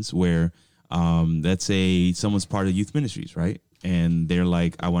happens where, let's say someone's part of youth ministries, right? And they're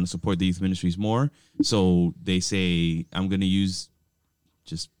like, I want to support the youth ministries more. So they say, I'm going to use,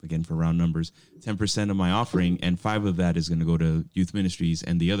 just again for round numbers, 10% of my offering, and 5 of that is going to go to youth ministries,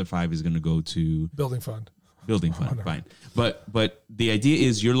 and the other 5 is going to go to Building fund. building fund. Fine. But the idea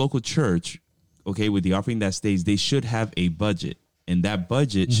is your local church, okay, with the offering that stays, they should have a budget, and that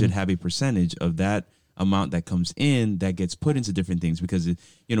budget should have a percentage of that amount that comes in that gets put into different things, because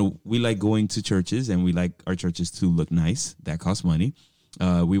we like going to churches and we like our churches to look nice. That costs money.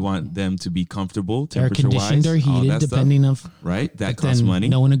 We want them to be comfortable, Air temperature conditioned wise, or heated, depending on right. That then costs money.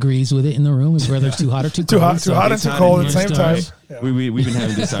 no one agrees with it in the room, whether it's too hot or too Too cold. hot, too hot, and it's too hot cold in at the here. same time. Stars. Yeah. We've been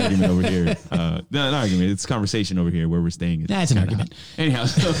having this argument over here. Not an argument. It's conversation over here where we're staying. That's an kinda argument. hot. Anyhow,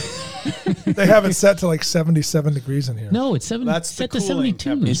 so They have it set to like 77 degrees in here. No, it's That's the set to cooling 72.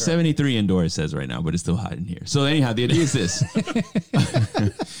 temperature. it's 73 indoors, it says right now, but it's still hot in here. So anyhow, the idea is this.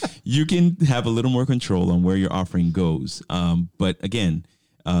 You can have a little more control on where your offering goes. But again,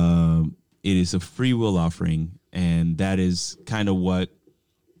 it is a free will offering, and that is kind of what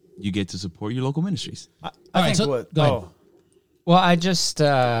you get to support your local ministries. I right, think so- what? go ahead. Oh, Well, I just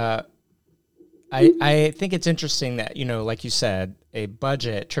I think it's interesting that, like you said, a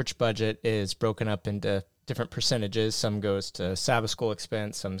church budget is broken up into different percentages. Some goes to Sabbath school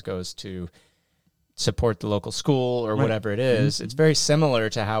expense, some goes to support the local school or whatever it is. It's very similar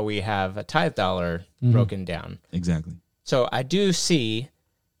to how we have a tithe dollar broken down. Exactly. So I do see,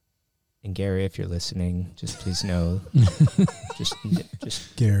 and Gary, if you're listening, just please know,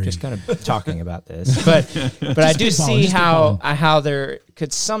 just Gary. just kind of talking about this, but I do spitballing, see just how there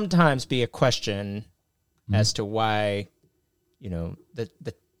could sometimes be a question as to why,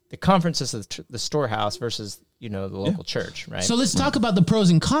 the conference is the storehouse versus the local church, right? So let's talk about the pros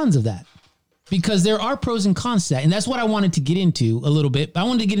and cons of that, because there are pros and cons to that. And that's what I wanted to get into a little bit. I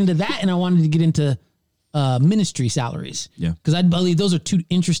wanted to get into that, and I wanted to get into ministry salaries. Yeah. Because I believe those are two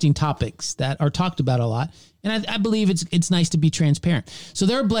interesting topics that are talked about a lot. And I believe it's nice to be transparent. So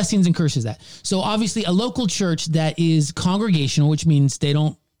there are blessings and curses that. So obviously a local church that is congregational, which means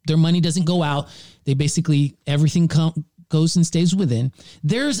their money doesn't go out. They basically, everything goes and stays within.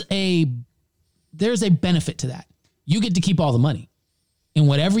 There's a benefit to that. You get to keep all the money. And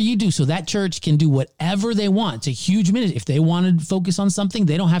whatever you do, so that church can do whatever they want. It's a huge ministry. If they wanted to focus on something,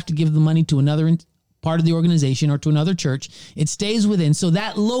 they don't have to give the money to another part of the organization or to another church. It stays within. So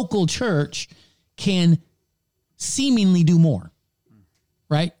that local church can seemingly do more,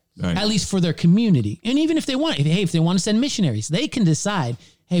 right? Right. At least for their community. And even if they want to send missionaries, they can decide,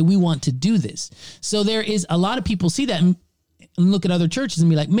 hey, we want to do this. So there is a lot of people see that and look at other churches and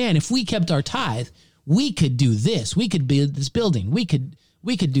be like, man, if we kept our tithe, we could do this. We could build this building. We could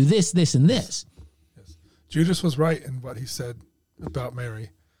do this, this, and this. Judas was right in what he said about Mary,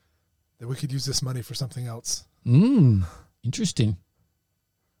 that we could use this money for something else. Interesting.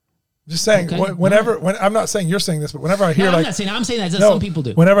 Just saying, Okay. when I'm not saying you're saying this, but whenever I hear I'm saying that. no, Some people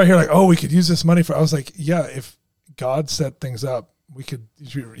do. Whenever I hear like, oh, we could use this money for, I was like, yeah, if God set things up, we could.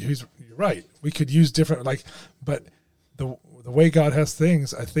 You're right. We could use different but the way God has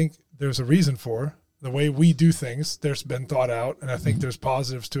things, I think there's a reason for the way we do things. There's been thought out, and I think there's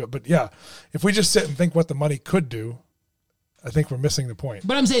positives to it. But yeah, if we just sit and think what the money could do, I think we're missing the point.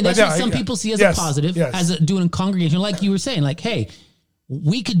 But I'm saying that's what some people see as a positive, as doing a congregation, like you were saying, like, hey,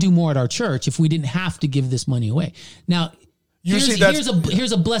 we could do more at our church if we didn't have to give this money away. Now,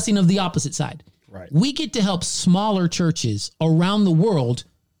 here's a blessing of the opposite side. Right. We get to help smaller churches around the world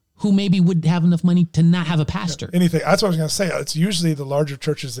who maybe wouldn't have enough money to not have a pastor. Anything. That's what I was going to say. It's usually the larger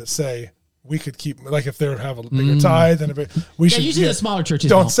churches that say we could keep, like if they have a bigger tithe and we should. Usually the smaller churches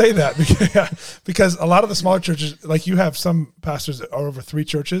don't say that because a lot of the smaller churches, like you have some pastors that are over 3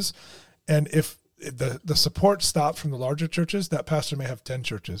 churches, and if the support stops from the larger churches, that pastor may have 10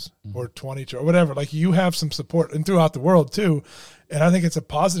 churches or 20 or whatever. Like you have some support and throughout the world too. And I think it's a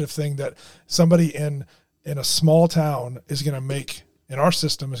positive thing that somebody in a small town is going to make, in our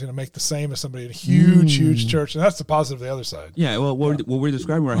system, is going to make the same as somebody in a huge church. And that's the positive of the other side. Yeah. Well, what we're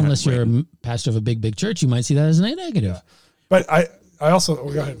describing right now. Unless you're a pastor of a big church, you might see that as a negative. Yeah. But I also,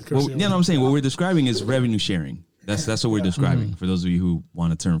 go ahead, Chris. I'm saying what we're describing is revenue sharing. That's what we're describing for those of you who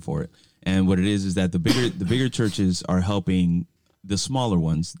want a term for it. And what it is that the bigger churches are helping the smaller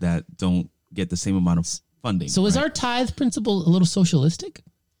ones that don't get the same amount of funding. So is our tithe principle a little socialistic?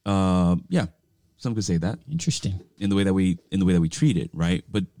 Yeah, some could say that. Interesting. In the way that we treat it, right?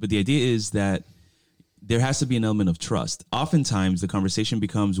 But the idea is that there has to be an element of trust. Oftentimes, the conversation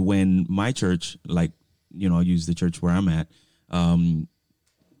becomes when my church, like I'll use the church where I'm at,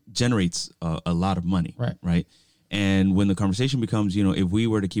 generates a lot of money, right? And when the conversation becomes, if we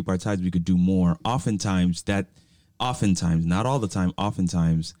were to keep our tithes, we could do more. Oftentimes, not all the time,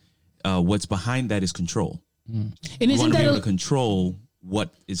 oftentimes, what's behind that is control. And we isn't want to that be able to control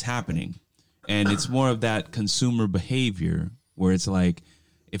what is happening, and it's more of that consumer behavior where it's like,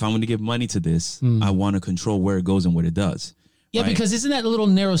 if I'm going to give money to this, I want to control where it goes and what it does. Yeah, right? Because isn't that a little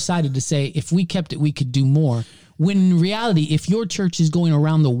narrow-sided to say if we kept it, we could do more? When in reality, if your church is going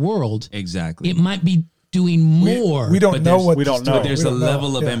around the world, exactly, it might be doing more. We don't know what we don't know. But there's a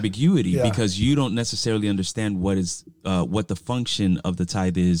level of ambiguity because you don't necessarily understand what the function of the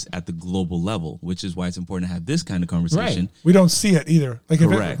tithe is at the global level, which is why it's important to have this kind of conversation. Right. We don't see it either. Like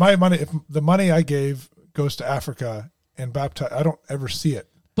correct. if the money I gave goes to Africa and baptize, I don't ever see it.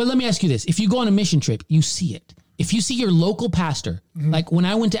 But let me ask you this: if you go on a mission trip, you see it. If you see your local pastor, like when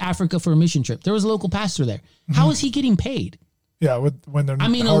I went to Africa for a mission trip, there was a local pastor there. How is he getting paid? Yeah, when they're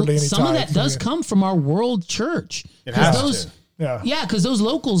hardly any some of that does come from our world church. It has to. Yeah, because those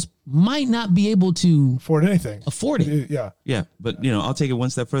locals might not be able to afford anything. Yeah. But I'll take it one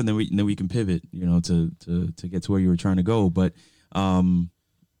step further, then we can pivot. To get to where you were trying to go. But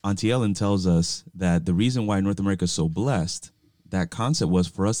Auntie Ellen tells us that the reason why North America is so blessed, that concept was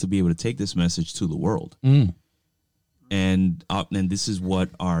for us to be able to take this message to the world. And this is what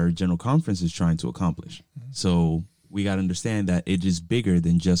our general conference is trying to accomplish. So we got to understand that it is bigger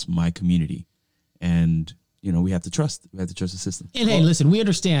than just my community. And, we have to trust. We have to trust the system. And hey, listen, we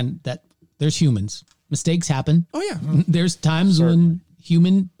understand that there's humans. Mistakes happen. Oh, yeah. There's times when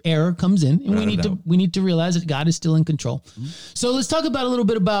human error comes in, and we need to realize that God is still in control. So let's talk about a little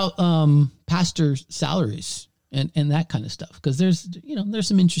bit about pastor salaries and that kind of stuff. Because there's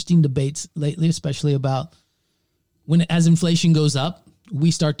some interesting debates lately, especially about as inflation goes up,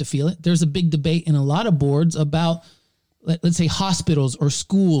 we start to feel it. There's a big debate in a lot of boards about, let's say, hospitals or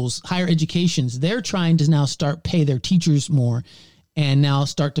schools, higher educations. They're trying to now start pay their teachers more and now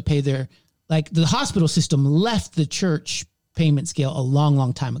start to pay the hospital system left the church payment scale a long,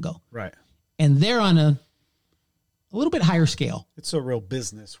 long time ago. Right. And they're on a little bit higher scale. It's a real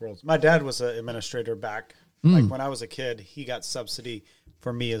business world. My dad was an administrator back. Like when I was a kid, he got subsidy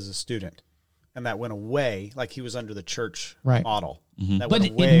for me as a student. And that went away, like he was under the church model. That but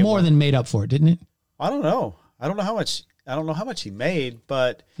went away it more than made up for it, didn't it? I don't know. I don't know how much he made,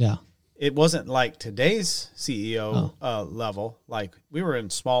 but it wasn't like today's CEO level. Like we were in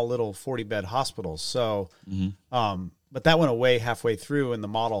small little 40-bed hospitals. So, but that went away halfway through, and the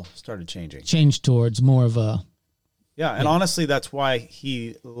model started changing. Changed towards more of a. Yeah, and honestly, that's why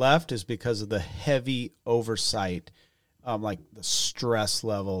he left, is because of the heavy oversight. Like the stress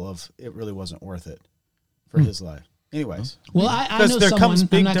level of it really wasn't worth it for his life. Anyways. Well, I know someone,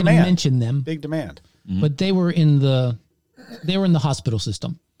 I'm not going to mention them. Big demand. But they were in the hospital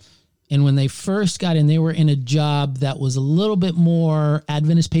system. And when they first got in, they were in a job that was a little bit more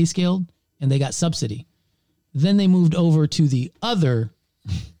Adventist pay scale, and they got subsidy. Then they moved over to the other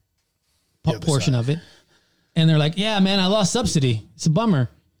portion of it. And they're like, yeah, man, I lost subsidy. It's a bummer.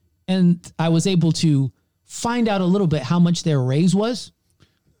 And I was able to find out a little bit how much their raise was.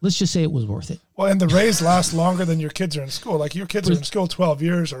 Let's just say it was worth it. Well, and the raise lasts longer than your kids are in school. Like your kids are in school 12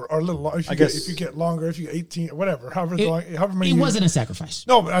 years or a little longer. If you get longer, if you get 18, whatever, however many It years. wasn't a sacrifice.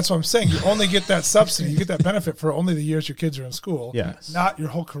 No, but that's what I'm saying. You only get that subsidy. You get that benefit for only the years your kids are in school. Yes. Not your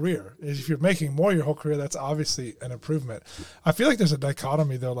whole career. If you're making more your whole career, that's obviously an improvement. I feel like there's a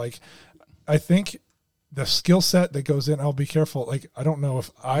dichotomy though. Like I think the skill set that goes in, I'll be careful. Like, I don't know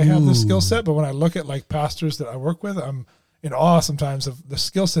if I have the skill set, but when I look at like pastors that I work with, I'm in awe sometimes of the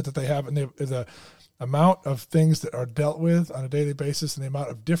skill set that they have and the amount of things that are dealt with on a daily basis and the amount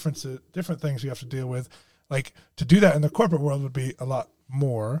of different things you have to deal with. Like to do that in the corporate world would be a lot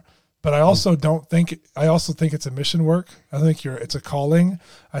more. But I also think it's a mission work. I think it's a calling.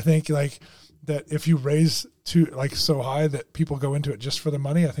 I think like that if you raise to like so high that people go into it just for the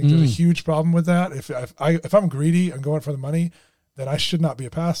money, I think there's a huge problem with that. If I'm greedy and going for the money, then I should not be a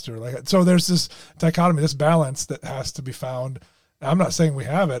pastor. Like, so there's this dichotomy, this balance that has to be found. I'm not saying we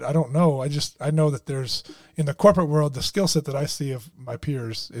have it. I don't know. I know that there's in the corporate world, the skill set that I see of my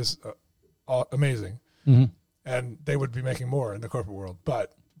peers is amazing, and they would be making more in the corporate world.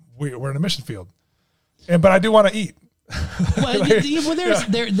 But we're in a mission field, but I do want to eat. Well,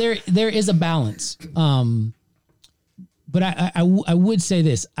 there is a balance. But I would say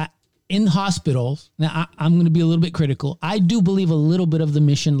this. In hospitals, now I'm going to be a little bit critical. I do believe a little bit of the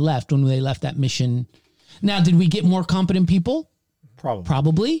mission left when they left that mission. Now, did we get more competent people?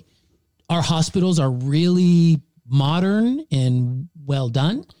 Probably. Our hospitals are really modern and well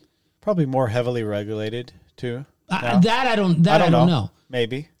done. Probably more heavily regulated too. I don't know.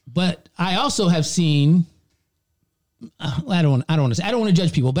 Maybe. But I also have seen. I don't want to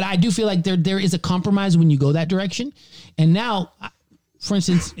judge people, but I do feel like there is a compromise when you go that direction. And now, for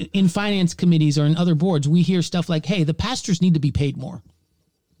instance, in finance committees or in other boards, we hear stuff like, hey, the pastors need to be paid more.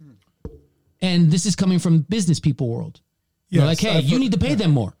 And this is coming from business people world. Yes, like, hey, you need to pay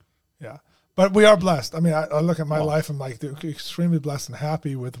them more. Yeah. But we are blessed. I mean, I look at my life, I'm like extremely blessed and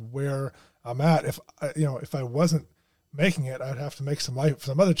happy with where I'm at. If I wasn't making it, I'd have to make some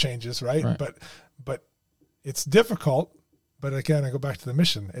other changes, right? But it's difficult. But again, I go back to the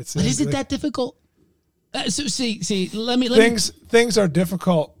mission. But is it that difficult? So see. Things are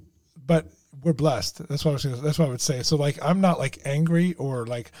difficult, but we're blessed. That's what I would say. So like, I'm not like angry or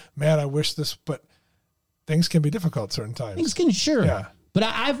like, man, I wish this, but things can be difficult certain times. Things can, sure. Yeah. But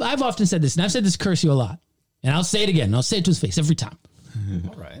I've often said this, and I've said this curse you a lot, and I'll say it again. And I'll say it to his face every time.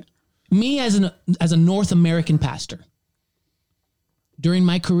 All right. Me as a North American pastor, during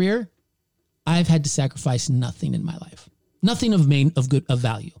my career, I've had to sacrifice nothing in my life, nothing of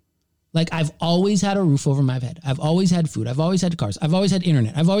value. Like I've always had a roof over my head. I've always had food. I've always had cars. I've always had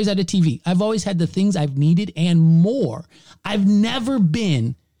internet. I've always had a TV. I've always had the things I've needed and more. I've never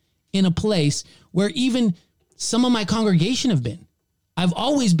been in a place where even some of my congregation have been. I've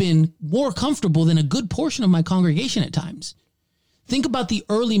always been more comfortable than a good portion of my congregation at times. Think about the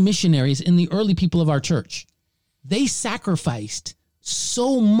early missionaries and the early people of our church. They sacrificed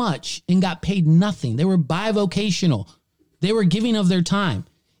so much and got paid nothing. They were bivocational. They were giving of their time.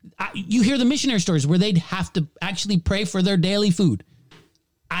 You hear the missionary stories where they'd have to actually pray for their daily food.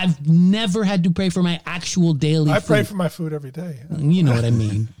 I've never had to pray for my actual daily food. I pray for my food every day. You know what I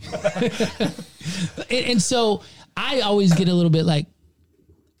mean. And so I always get a little bit like,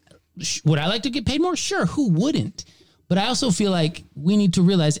 would I like to get paid more? Sure, who wouldn't? But I also feel like we need to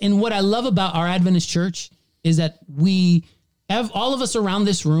realize, and what I love about our Adventist church is that we have all of us around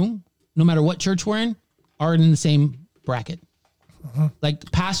this room, no matter what church we're in, are in the same bracket. Like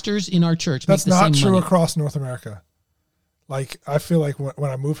the pastors in our church. That's make the not same true money. across North America. Like I feel like when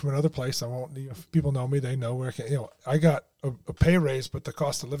I move from another place, I won't. If people know me, they know where I got a pay raise, but the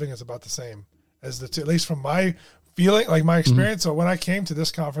cost of living is about the same as the two. At least from my feeling, like my experience. So when I came to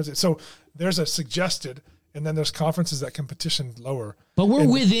this conference, so there's a suggested, and then there's conferences that can petition lower. But we're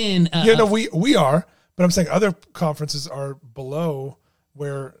within. We are. But I'm saying other conferences are below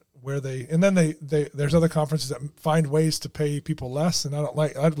where they, and then they there's other conferences that find ways to pay people less, and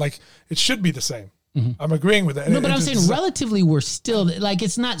I'd like it should be the same. I'm agreeing with that. No, but I'm saying relatively we're still like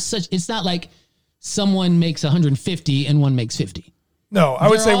it's not like someone makes 150 and one makes 50. No, I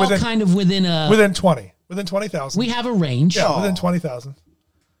would say within 20,000. We have a range. Yeah, within 20,000.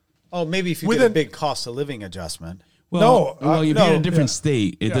 Oh, maybe if you get a big cost of living adjustment. Well, if you're in a different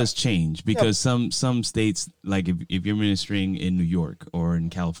state, it does change because some states, like if you're ministering in New York or in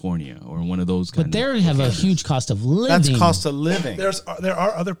California or in one of those but they have a huge cost of living. That's cost of living. There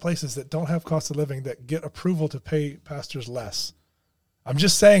are other places that don't have cost of living that get approval to pay pastors less. I'm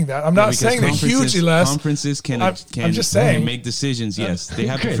just saying that. I'm not saying they're hugely less. Conferences can I'm just saying. make decisions. Yes, they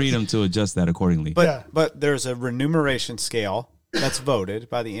have the freedom to adjust that accordingly. But there's a remuneration scale that's voted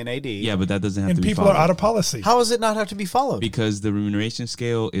by the NAD. Yeah, but that doesn't have to be people followed. are out of policy. How does it not have to be followed? Because the remuneration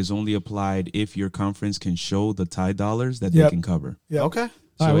scale is only applied if your conference can show the tithe dollars that they can cover. Yep. Okay.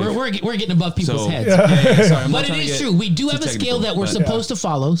 All right, we're getting above people's heads. Sorry, but it is true. We do have a scale that we're supposed to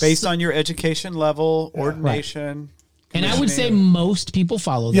follow. Based on your education level, ordination. And I would say most people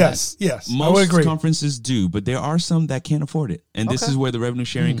follow that. Yes. Most conferences do, but there are some that can't afford it. And this is where the revenue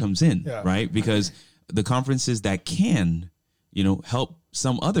sharing comes in, right? Because the conferences that can, help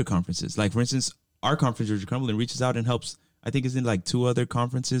some other conferences. Like, for instance, our conference, Georgia Cumberland, reaches out and helps, I think it's in like 2 other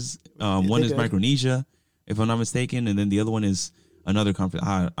conferences. One is Micronesia, if I'm not mistaken, and then the other one is another conference.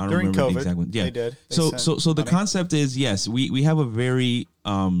 I don't remember COVID, the exact one. Yeah. they did. So the concept is, yes, we have a very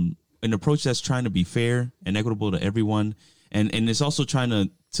an approach that's trying to be fair and equitable to everyone, and it's also trying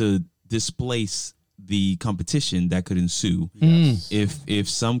to displace the competition that could ensue if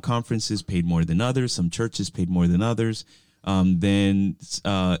some conferences paid more than others, some churches paid more than others, then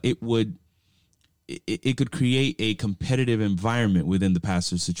it could create a competitive environment within the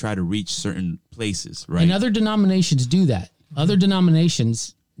pastors to try to reach certain places, right? And other denominations do that. Other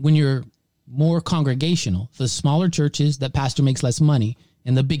denominations, when you're more congregational, the smaller churches, that pastor makes less money,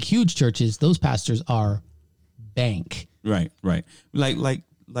 and the big, huge churches, those pastors are bank. Right.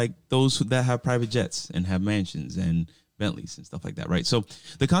 Like those that have private jets and have mansions and Bentleys and stuff like that, right? So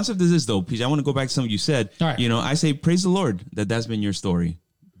the concept is this, though, PJ. I want to go back to something you said. All right. I say praise the Lord that's been your story,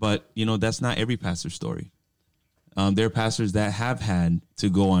 but that's not every pastor's story. There are pastors that have had to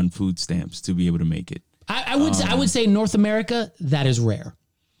go on food stamps to be able to make it. I would say in North America, that is rare.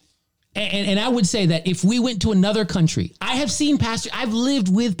 And I would say that if we went to another country, I have seen pastors, I've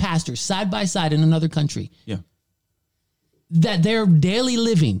lived with pastors side by side in another country. Yeah. That their daily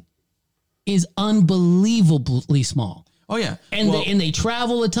living is unbelievably small. Oh, yeah. And they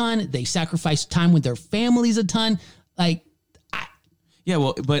travel a ton. They sacrifice time with their families a ton. But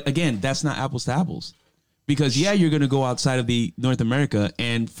again, that's not apples to apples. Because, you're going to go outside of the North America,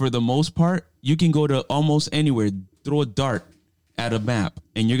 and for the most part, you can go to almost anywhere, throw a dart at a map,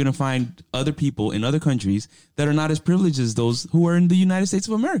 and you're going to find other people in other countries that are not as privileged as those who are in the United States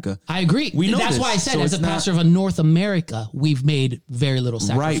of America. I agree. That's why I said, as a pastor of North America, we've made very little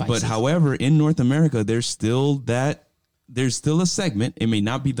sacrifices. Right, but however, in North America, there's still a segment, it may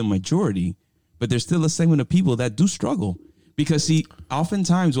not be the majority, but there's still a segment of people that do struggle. Because, see,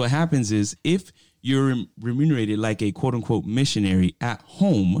 oftentimes what happens is if you're remunerated like a quote-unquote missionary at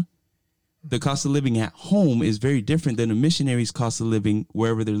home, the cost of living at home is very different than a missionary's cost of living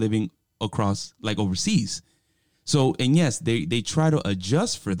wherever they're living across, like overseas. So, and yes, they try to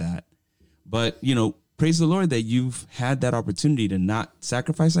adjust for that. But, praise the Lord that you've had that opportunity to not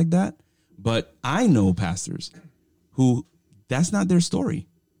sacrifice like that. But I know pastors who that's not their story.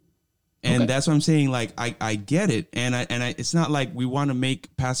 And that's what I'm saying. Like, I get it. And it's not like we want to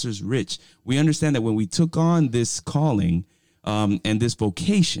make pastors rich. We understand that when we took on this calling and this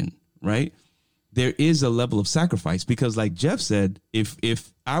vocation, right, there is a level of sacrifice, because like Jeff said,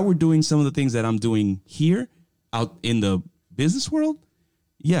 if I were doing some of the things that I'm doing here out in the business world,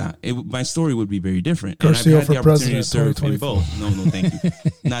 my story would be very different. Garcia and I've had for the opportunity to president, serve in both. No, thank you.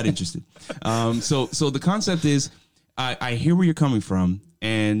 Not interested. So the concept is, I hear where you're coming from,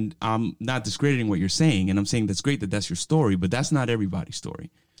 and I'm not discrediting what you're saying. And I'm saying that's great that that's your story, but that's not everybody's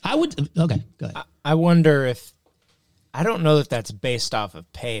story. Okay, go ahead. I wonder if, I don't know if that's based off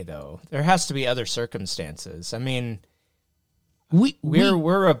of pay, though. There has to be other circumstances. I mean,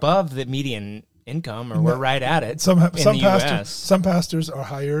 we're above the median income, or we're right at it. Some US. Some pastors are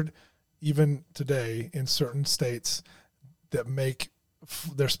hired even today in certain states that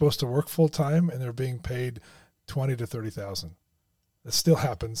they're supposed to work full time, and they're being paid $20,000 to $30,000. That still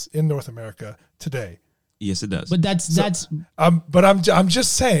happens in North America today. Yes, it does. But that's. But I'm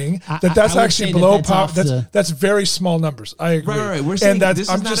just saying that's actually below poverty. That's very small numbers. I agree. Right. We're saying and this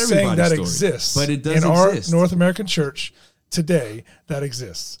I'm is just not saying that story, exists. but it does in exist. our North American church today. That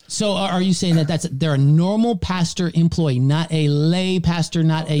exists. So are you saying that they're a normal pastor employee, not a lay pastor,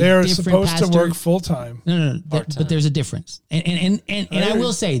 not a they're different supposed pastor? To work full time? No. But there's a difference, and I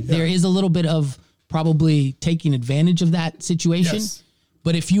will say there is a little bit of probably taking advantage of that situation. Yes.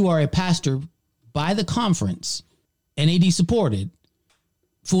 But if you are a pastor by the conference, NAD supported,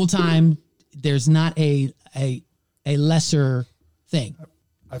 full time, there's not a lesser thing.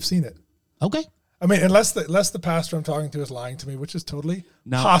 I've seen it. Okay. I mean, unless the pastor I'm talking to is lying to me, which is totally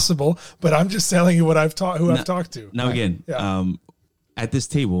possible. But I'm just telling you what I've talked to. Now, again, at this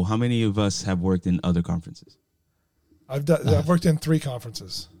table, how many of us have worked in other conferences? I've worked in 3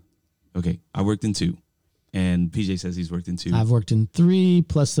 conferences. Okay, I worked in 2, and PJ says he's worked in 2. I've worked in 3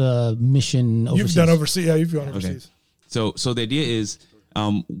 plus a mission overseas. You've done overseas. Yeah, you've gone overseas. Okay. So the idea is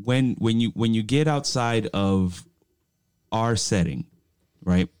when you get outside of our setting,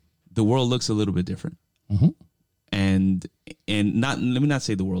 right? The world looks a little bit different. Mm-hmm. And let me not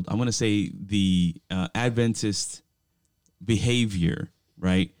say the world. I'm going to say the Adventist behavior,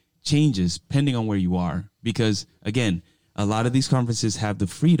 right, changes depending on where you are. Because again, a lot of these conferences have the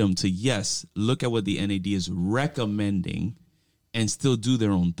freedom to, yes, look at what the NAD is recommending and still do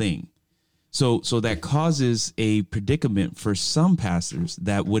their own thing. So that causes a predicament for some pastors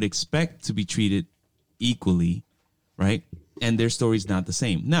that would expect to be treated equally, right? And their story's not the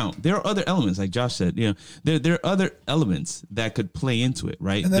same. Now, there are other elements, like Josh said, there are other elements that could play into it,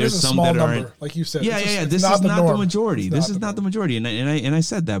 right? And there's some small number, like you said. Yeah. This is not the majority. This is not the majority. And I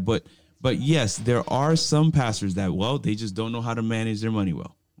said that, but yes, there are some pastors that, well, they just don't know how to manage their money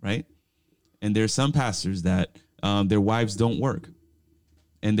well, right? And there's some pastors that their wives don't work.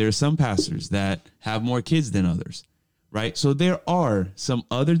 And there are some pastors that have more kids than others, right? So there are some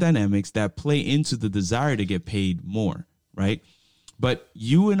other dynamics that play into the desire to get paid more, right? But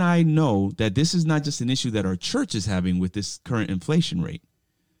you and I know that this is not just an issue that our church is having with this current inflation rate.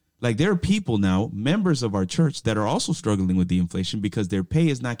 Like, there are people now, members of our church, that are also struggling with the inflation because their pay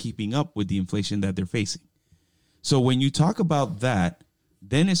is not keeping up with the inflation that they're facing. So when you talk about that,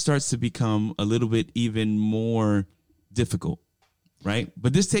 then it starts to become a little bit even more difficult, right?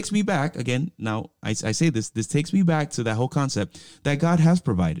 But this takes me back again. Now, I say this takes me back to that whole concept that God has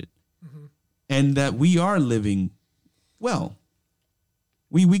provided, and that we are living well.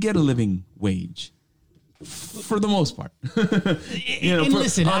 We get a living wage for the most part.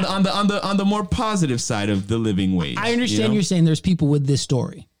 Listen, on the more positive side of the living wage. I understand you're saying there's people with this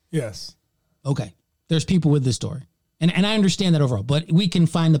story. Yes. Okay. There's people with this story. And I understand that overall, but we can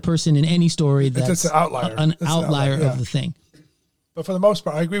find the person in any story that's an outlier. An outlier of the thing. But for the most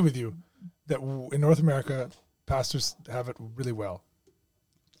part, I agree with you that in North America, pastors have it really well.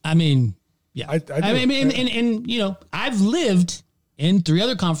 I mean, yeah. I mean, I've lived in 3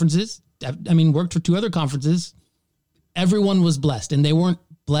 other conferences. Worked for 2 other conferences. Everyone was blessed, and they weren't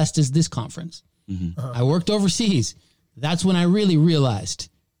blessed as this conference. Mm-hmm. I worked overseas. That's when I really realized,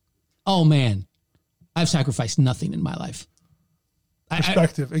 oh man, I've sacrificed nothing in my life.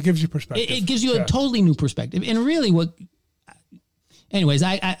 Perspective. It gives you perspective. It gives you a totally new perspective. And really anyways,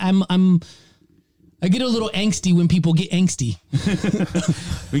 I get a little angsty when people get angsty.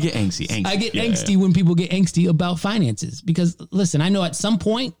 We get angsty. I get angsty when people get angsty about finances because, listen, I know at some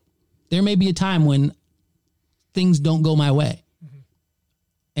point there may be a time when things don't go my way. Mm-hmm.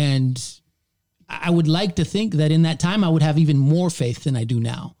 And I would like to think that in that time I would have even more faith than I do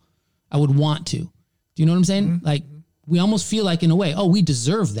now. I would want to. Do you know what I'm saying? Mm-hmm. Like, we almost feel like, in a way, we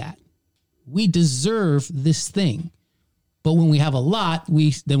deserve that. We deserve this thing. But when we have a lot,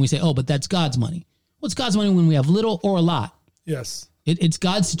 we say, but that's God's money. What's God's money when we have little or a lot? Yes. It's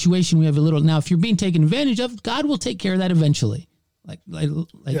God's situation. We have a little. Now, if you're being taken advantage of, God will take care of that eventually. Like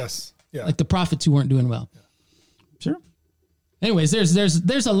yes. Yeah. Like the prophets who weren't doing well. Yeah. Sure. Anyways,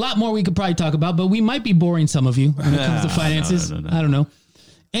 there's a lot more we could probably talk about, but we might be boring some of you when it comes to finances. No. I don't know.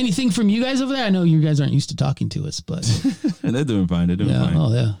 Anything from you guys over there? I know you guys aren't used to talking to us, but and they're doing fine. They're doing fine.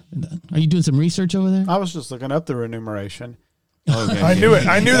 Oh yeah. Are you doing some research over there? I was just looking up the remuneration. Okay. I knew it.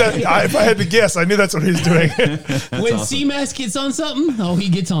 I knew that. If I had to guess, I knew that's what he's doing. When awesome. CMAS gets on something, he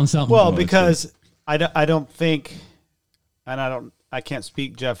gets on something. Well, because I don't think, and I can't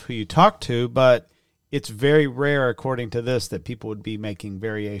speak, Jeff, who you talk to, but it's very rare, according to this, that people would be making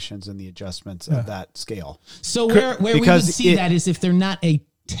variations in the adjustments of that scale. So where we would see that is if they're not a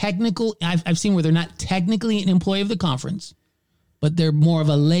technical, I've seen where they're not technically an employee of the conference, but they're more of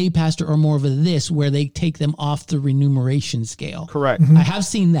a lay pastor or more of a this, where they take them off the remuneration scale. Correct. Mm-hmm. I have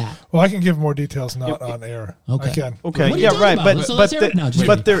seen that. Well, I can give more details not on air. Okay. I can. Okay. Yeah, right.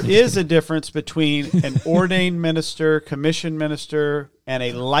 But there is a difference between an ordained minister, commissioned minister, and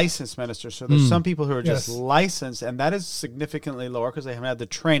a licensed minister. So there's some people who are just licensed, and that is significantly lower because they haven't had the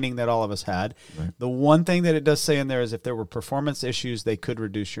training that all of us had. Right. The one thing that it does say in there is if there were performance issues, they could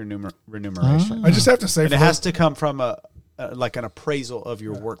reduce your remuneration. I just have to say, and it has to come from like an appraisal of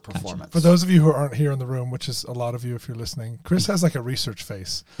your work performance. For those of you who aren't here in the room, which is a lot of you if you're listening, Chris has like a research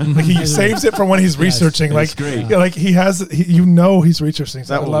face. Like he saves it for when he's researching. Like, great. Yeah, like he's researching.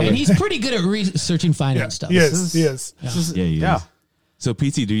 So and he's pretty good at researching finance stuff. He is. He is. So,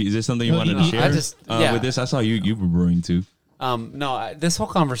 PT, is there something you wanted to share with this? I saw you were brewing too. No, this whole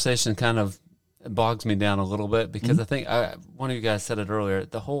conversation kind of bogs me down a little bit because I think one of you guys said it earlier.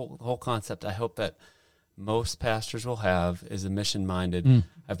 The whole concept. I hope that most pastors will have is a mission-minded.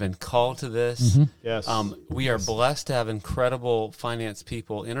 I've been called to this. Yes. We are blessed to have incredible finance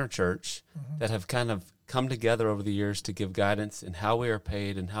people in our church that have kind of come together over the years to give guidance in how we are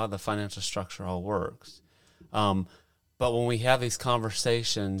paid and how the financial structure all works. But when we have these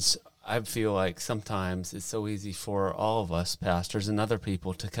conversations, I feel like sometimes it's so easy for all of us, pastors and other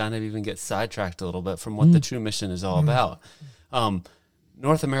people, to kind of even get sidetracked a little bit from what the true mission is all about.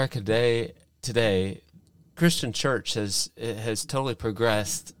 North America today, Christian church has totally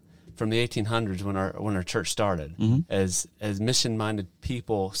progressed from the 1800s when our church started, as mission-minded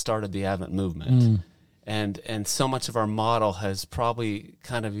people started the Advent movement, and so much of our model has probably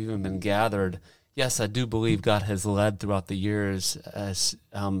kind of even been gathered. Yes, I do believe God has led throughout the years as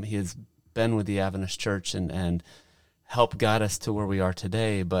He has been with the Adventist Church and helped guide us to where we are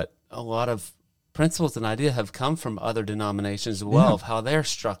today. But a lot of principles and ideas have come from other denominations as well, of how they're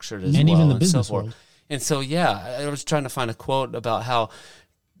structured as and well, even the and business so forth. world. And so, I was trying to find a quote about how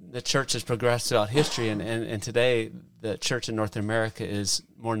the church has progressed throughout history, and today the church in North America is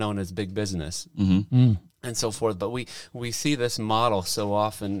more known as big business. And so forth. But we see this model so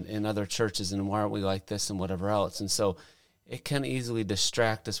often in other churches, and why aren't we like this and whatever else? And so it can easily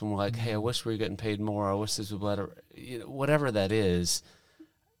distract us when we're like, hey, I wish we were getting paid more. I wish this was better. Whatever that is,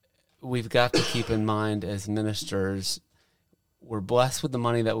 we've got to keep in mind as ministers, we're blessed with the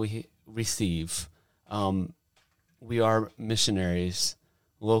money that we receive. We are missionaries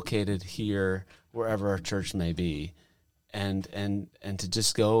located here, wherever our church may be. And to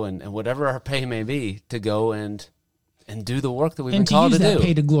just go and whatever our pay may be, to go and do the work that we've been called to do. And to use that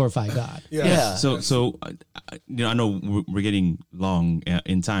pay to glorify God. Yeah. So I know we're getting long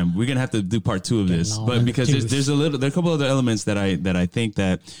in time. We're gonna have to do part 2 of this, but because there are a couple other elements that I think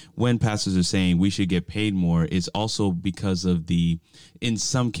that when pastors are saying we should get paid more, is also because of in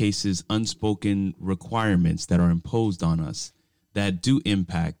some cases, unspoken requirements that are imposed on us that do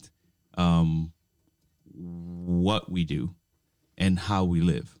impact what we do and how we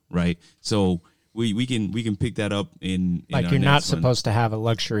live, right? So we can pick that up in like our you're not next one. supposed to have a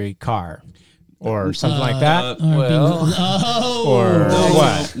luxury car or something like that. Well, Or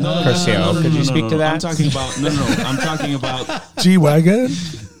what? Curcio, could you speak to that? I'm talking about I'm talking about G-Wagon.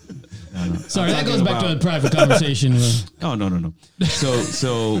 Sorry, that goes back to a private conversation. Oh no.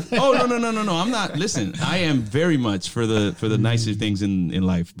 So no. I'm not. Listen, I am very much for the nicer things in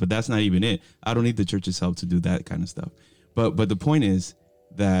life, but that's not even it. I don't need the church's help to do that kind of stuff. But the point is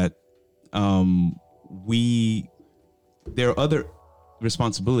that there are other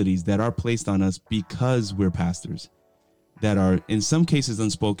responsibilities that are placed on us because we're pastors that are in some cases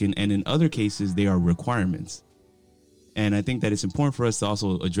unspoken, and in other cases they are requirements. And I think that it's important for us to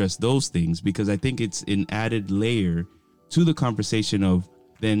also address those things, because I think it's an added layer to the conversation of,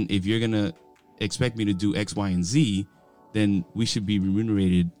 then if you're going to expect me to do X, Y, and Z, then we should be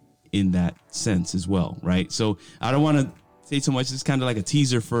remunerated in that sense as well, right? So I don't want to say so much. It's kind of like a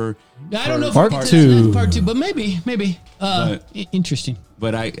teaser for I don't know if part we'll get to two. Part 2, but maybe. Interesting.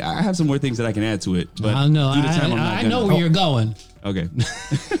 But I have some more things that I can add to it. But I know. due to time, I'm not I gonna. know where you're going. Okay.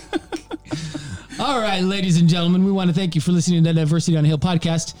 All right, ladies and gentlemen, we want to thank you for listening to the Diversity on a Hill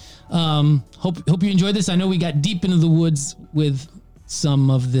podcast. Hope you enjoyed this. I know we got deep into the woods with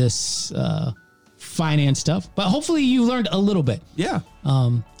some of this finance stuff, but hopefully you learned a little bit. Yeah.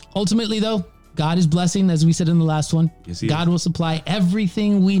 Ultimately, though, God is blessing, as we said in the last one. Yes, He God is. will supply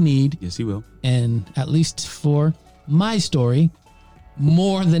everything we need. Yes, He will. And at least for my story,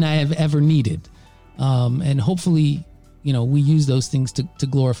 more than I have ever needed. And hopefully, we use those things to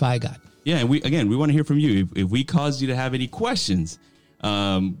glorify God. Yeah, and we want to hear from you. If we caused you to have any questions,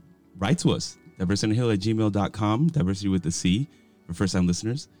 write to us, diversityonthehill@gmail.com, diversity with a C for first-time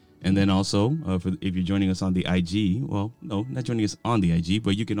listeners. And then also, if you're joining us on the IG, well, no, not joining us on the IG,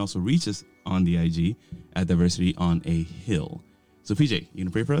 but you can also reach us on the IG at Diversity on a Hill. So, PJ, you going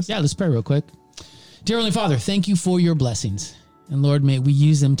to pray for us? Yeah, let's pray real quick. Dear Heavenly Father, thank you for your blessings. And Lord, may we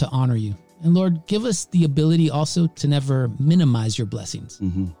use them to honor you. And Lord, give us the ability also to never minimize your blessings,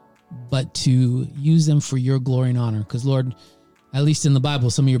 but to use them for your glory and honor. Because Lord, at least in the Bible,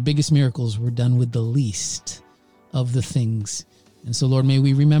 some of your biggest miracles were done with the least of the things. And so, Lord, may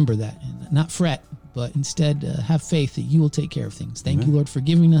we remember that and not fret, but instead have faith that you will take care of things. Thank you, Lord, for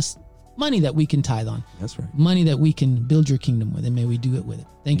giving us money that we can tithe on. That's right. Money that we can build your kingdom with, and may we do it with it.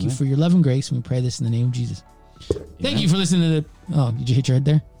 Thank you for your love and grace, and we pray this in the name of Jesus. Thank you for listening to did you hit your head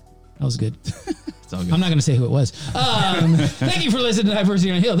there? That was good. It's all good. I'm not going to say who it was. Thank you for listening to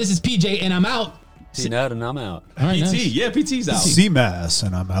Diversity on a Hill. This is PJ, and I'm out. T-Nut, and I'm out. All right, PT. nice. Yeah, PT's out. CMAS,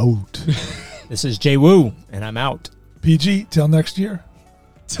 and I'm out. This is Jay Woo, and I'm out. PG, till next year.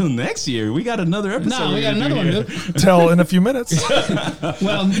 Till next year. We got another episode. No, we got another one, dude. Tell in a few minutes.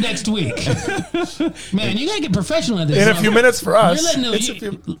 Well, next week. Man, you gotta get professional at this. In a few minutes for us. You're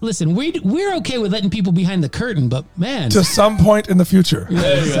letting, listen, we're okay with letting people behind the curtain, but man, To some point in the future. some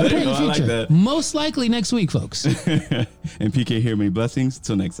point in the I like future. that. Most likely next week, folks. And PK here, many blessings.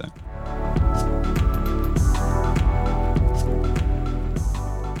 Till next time.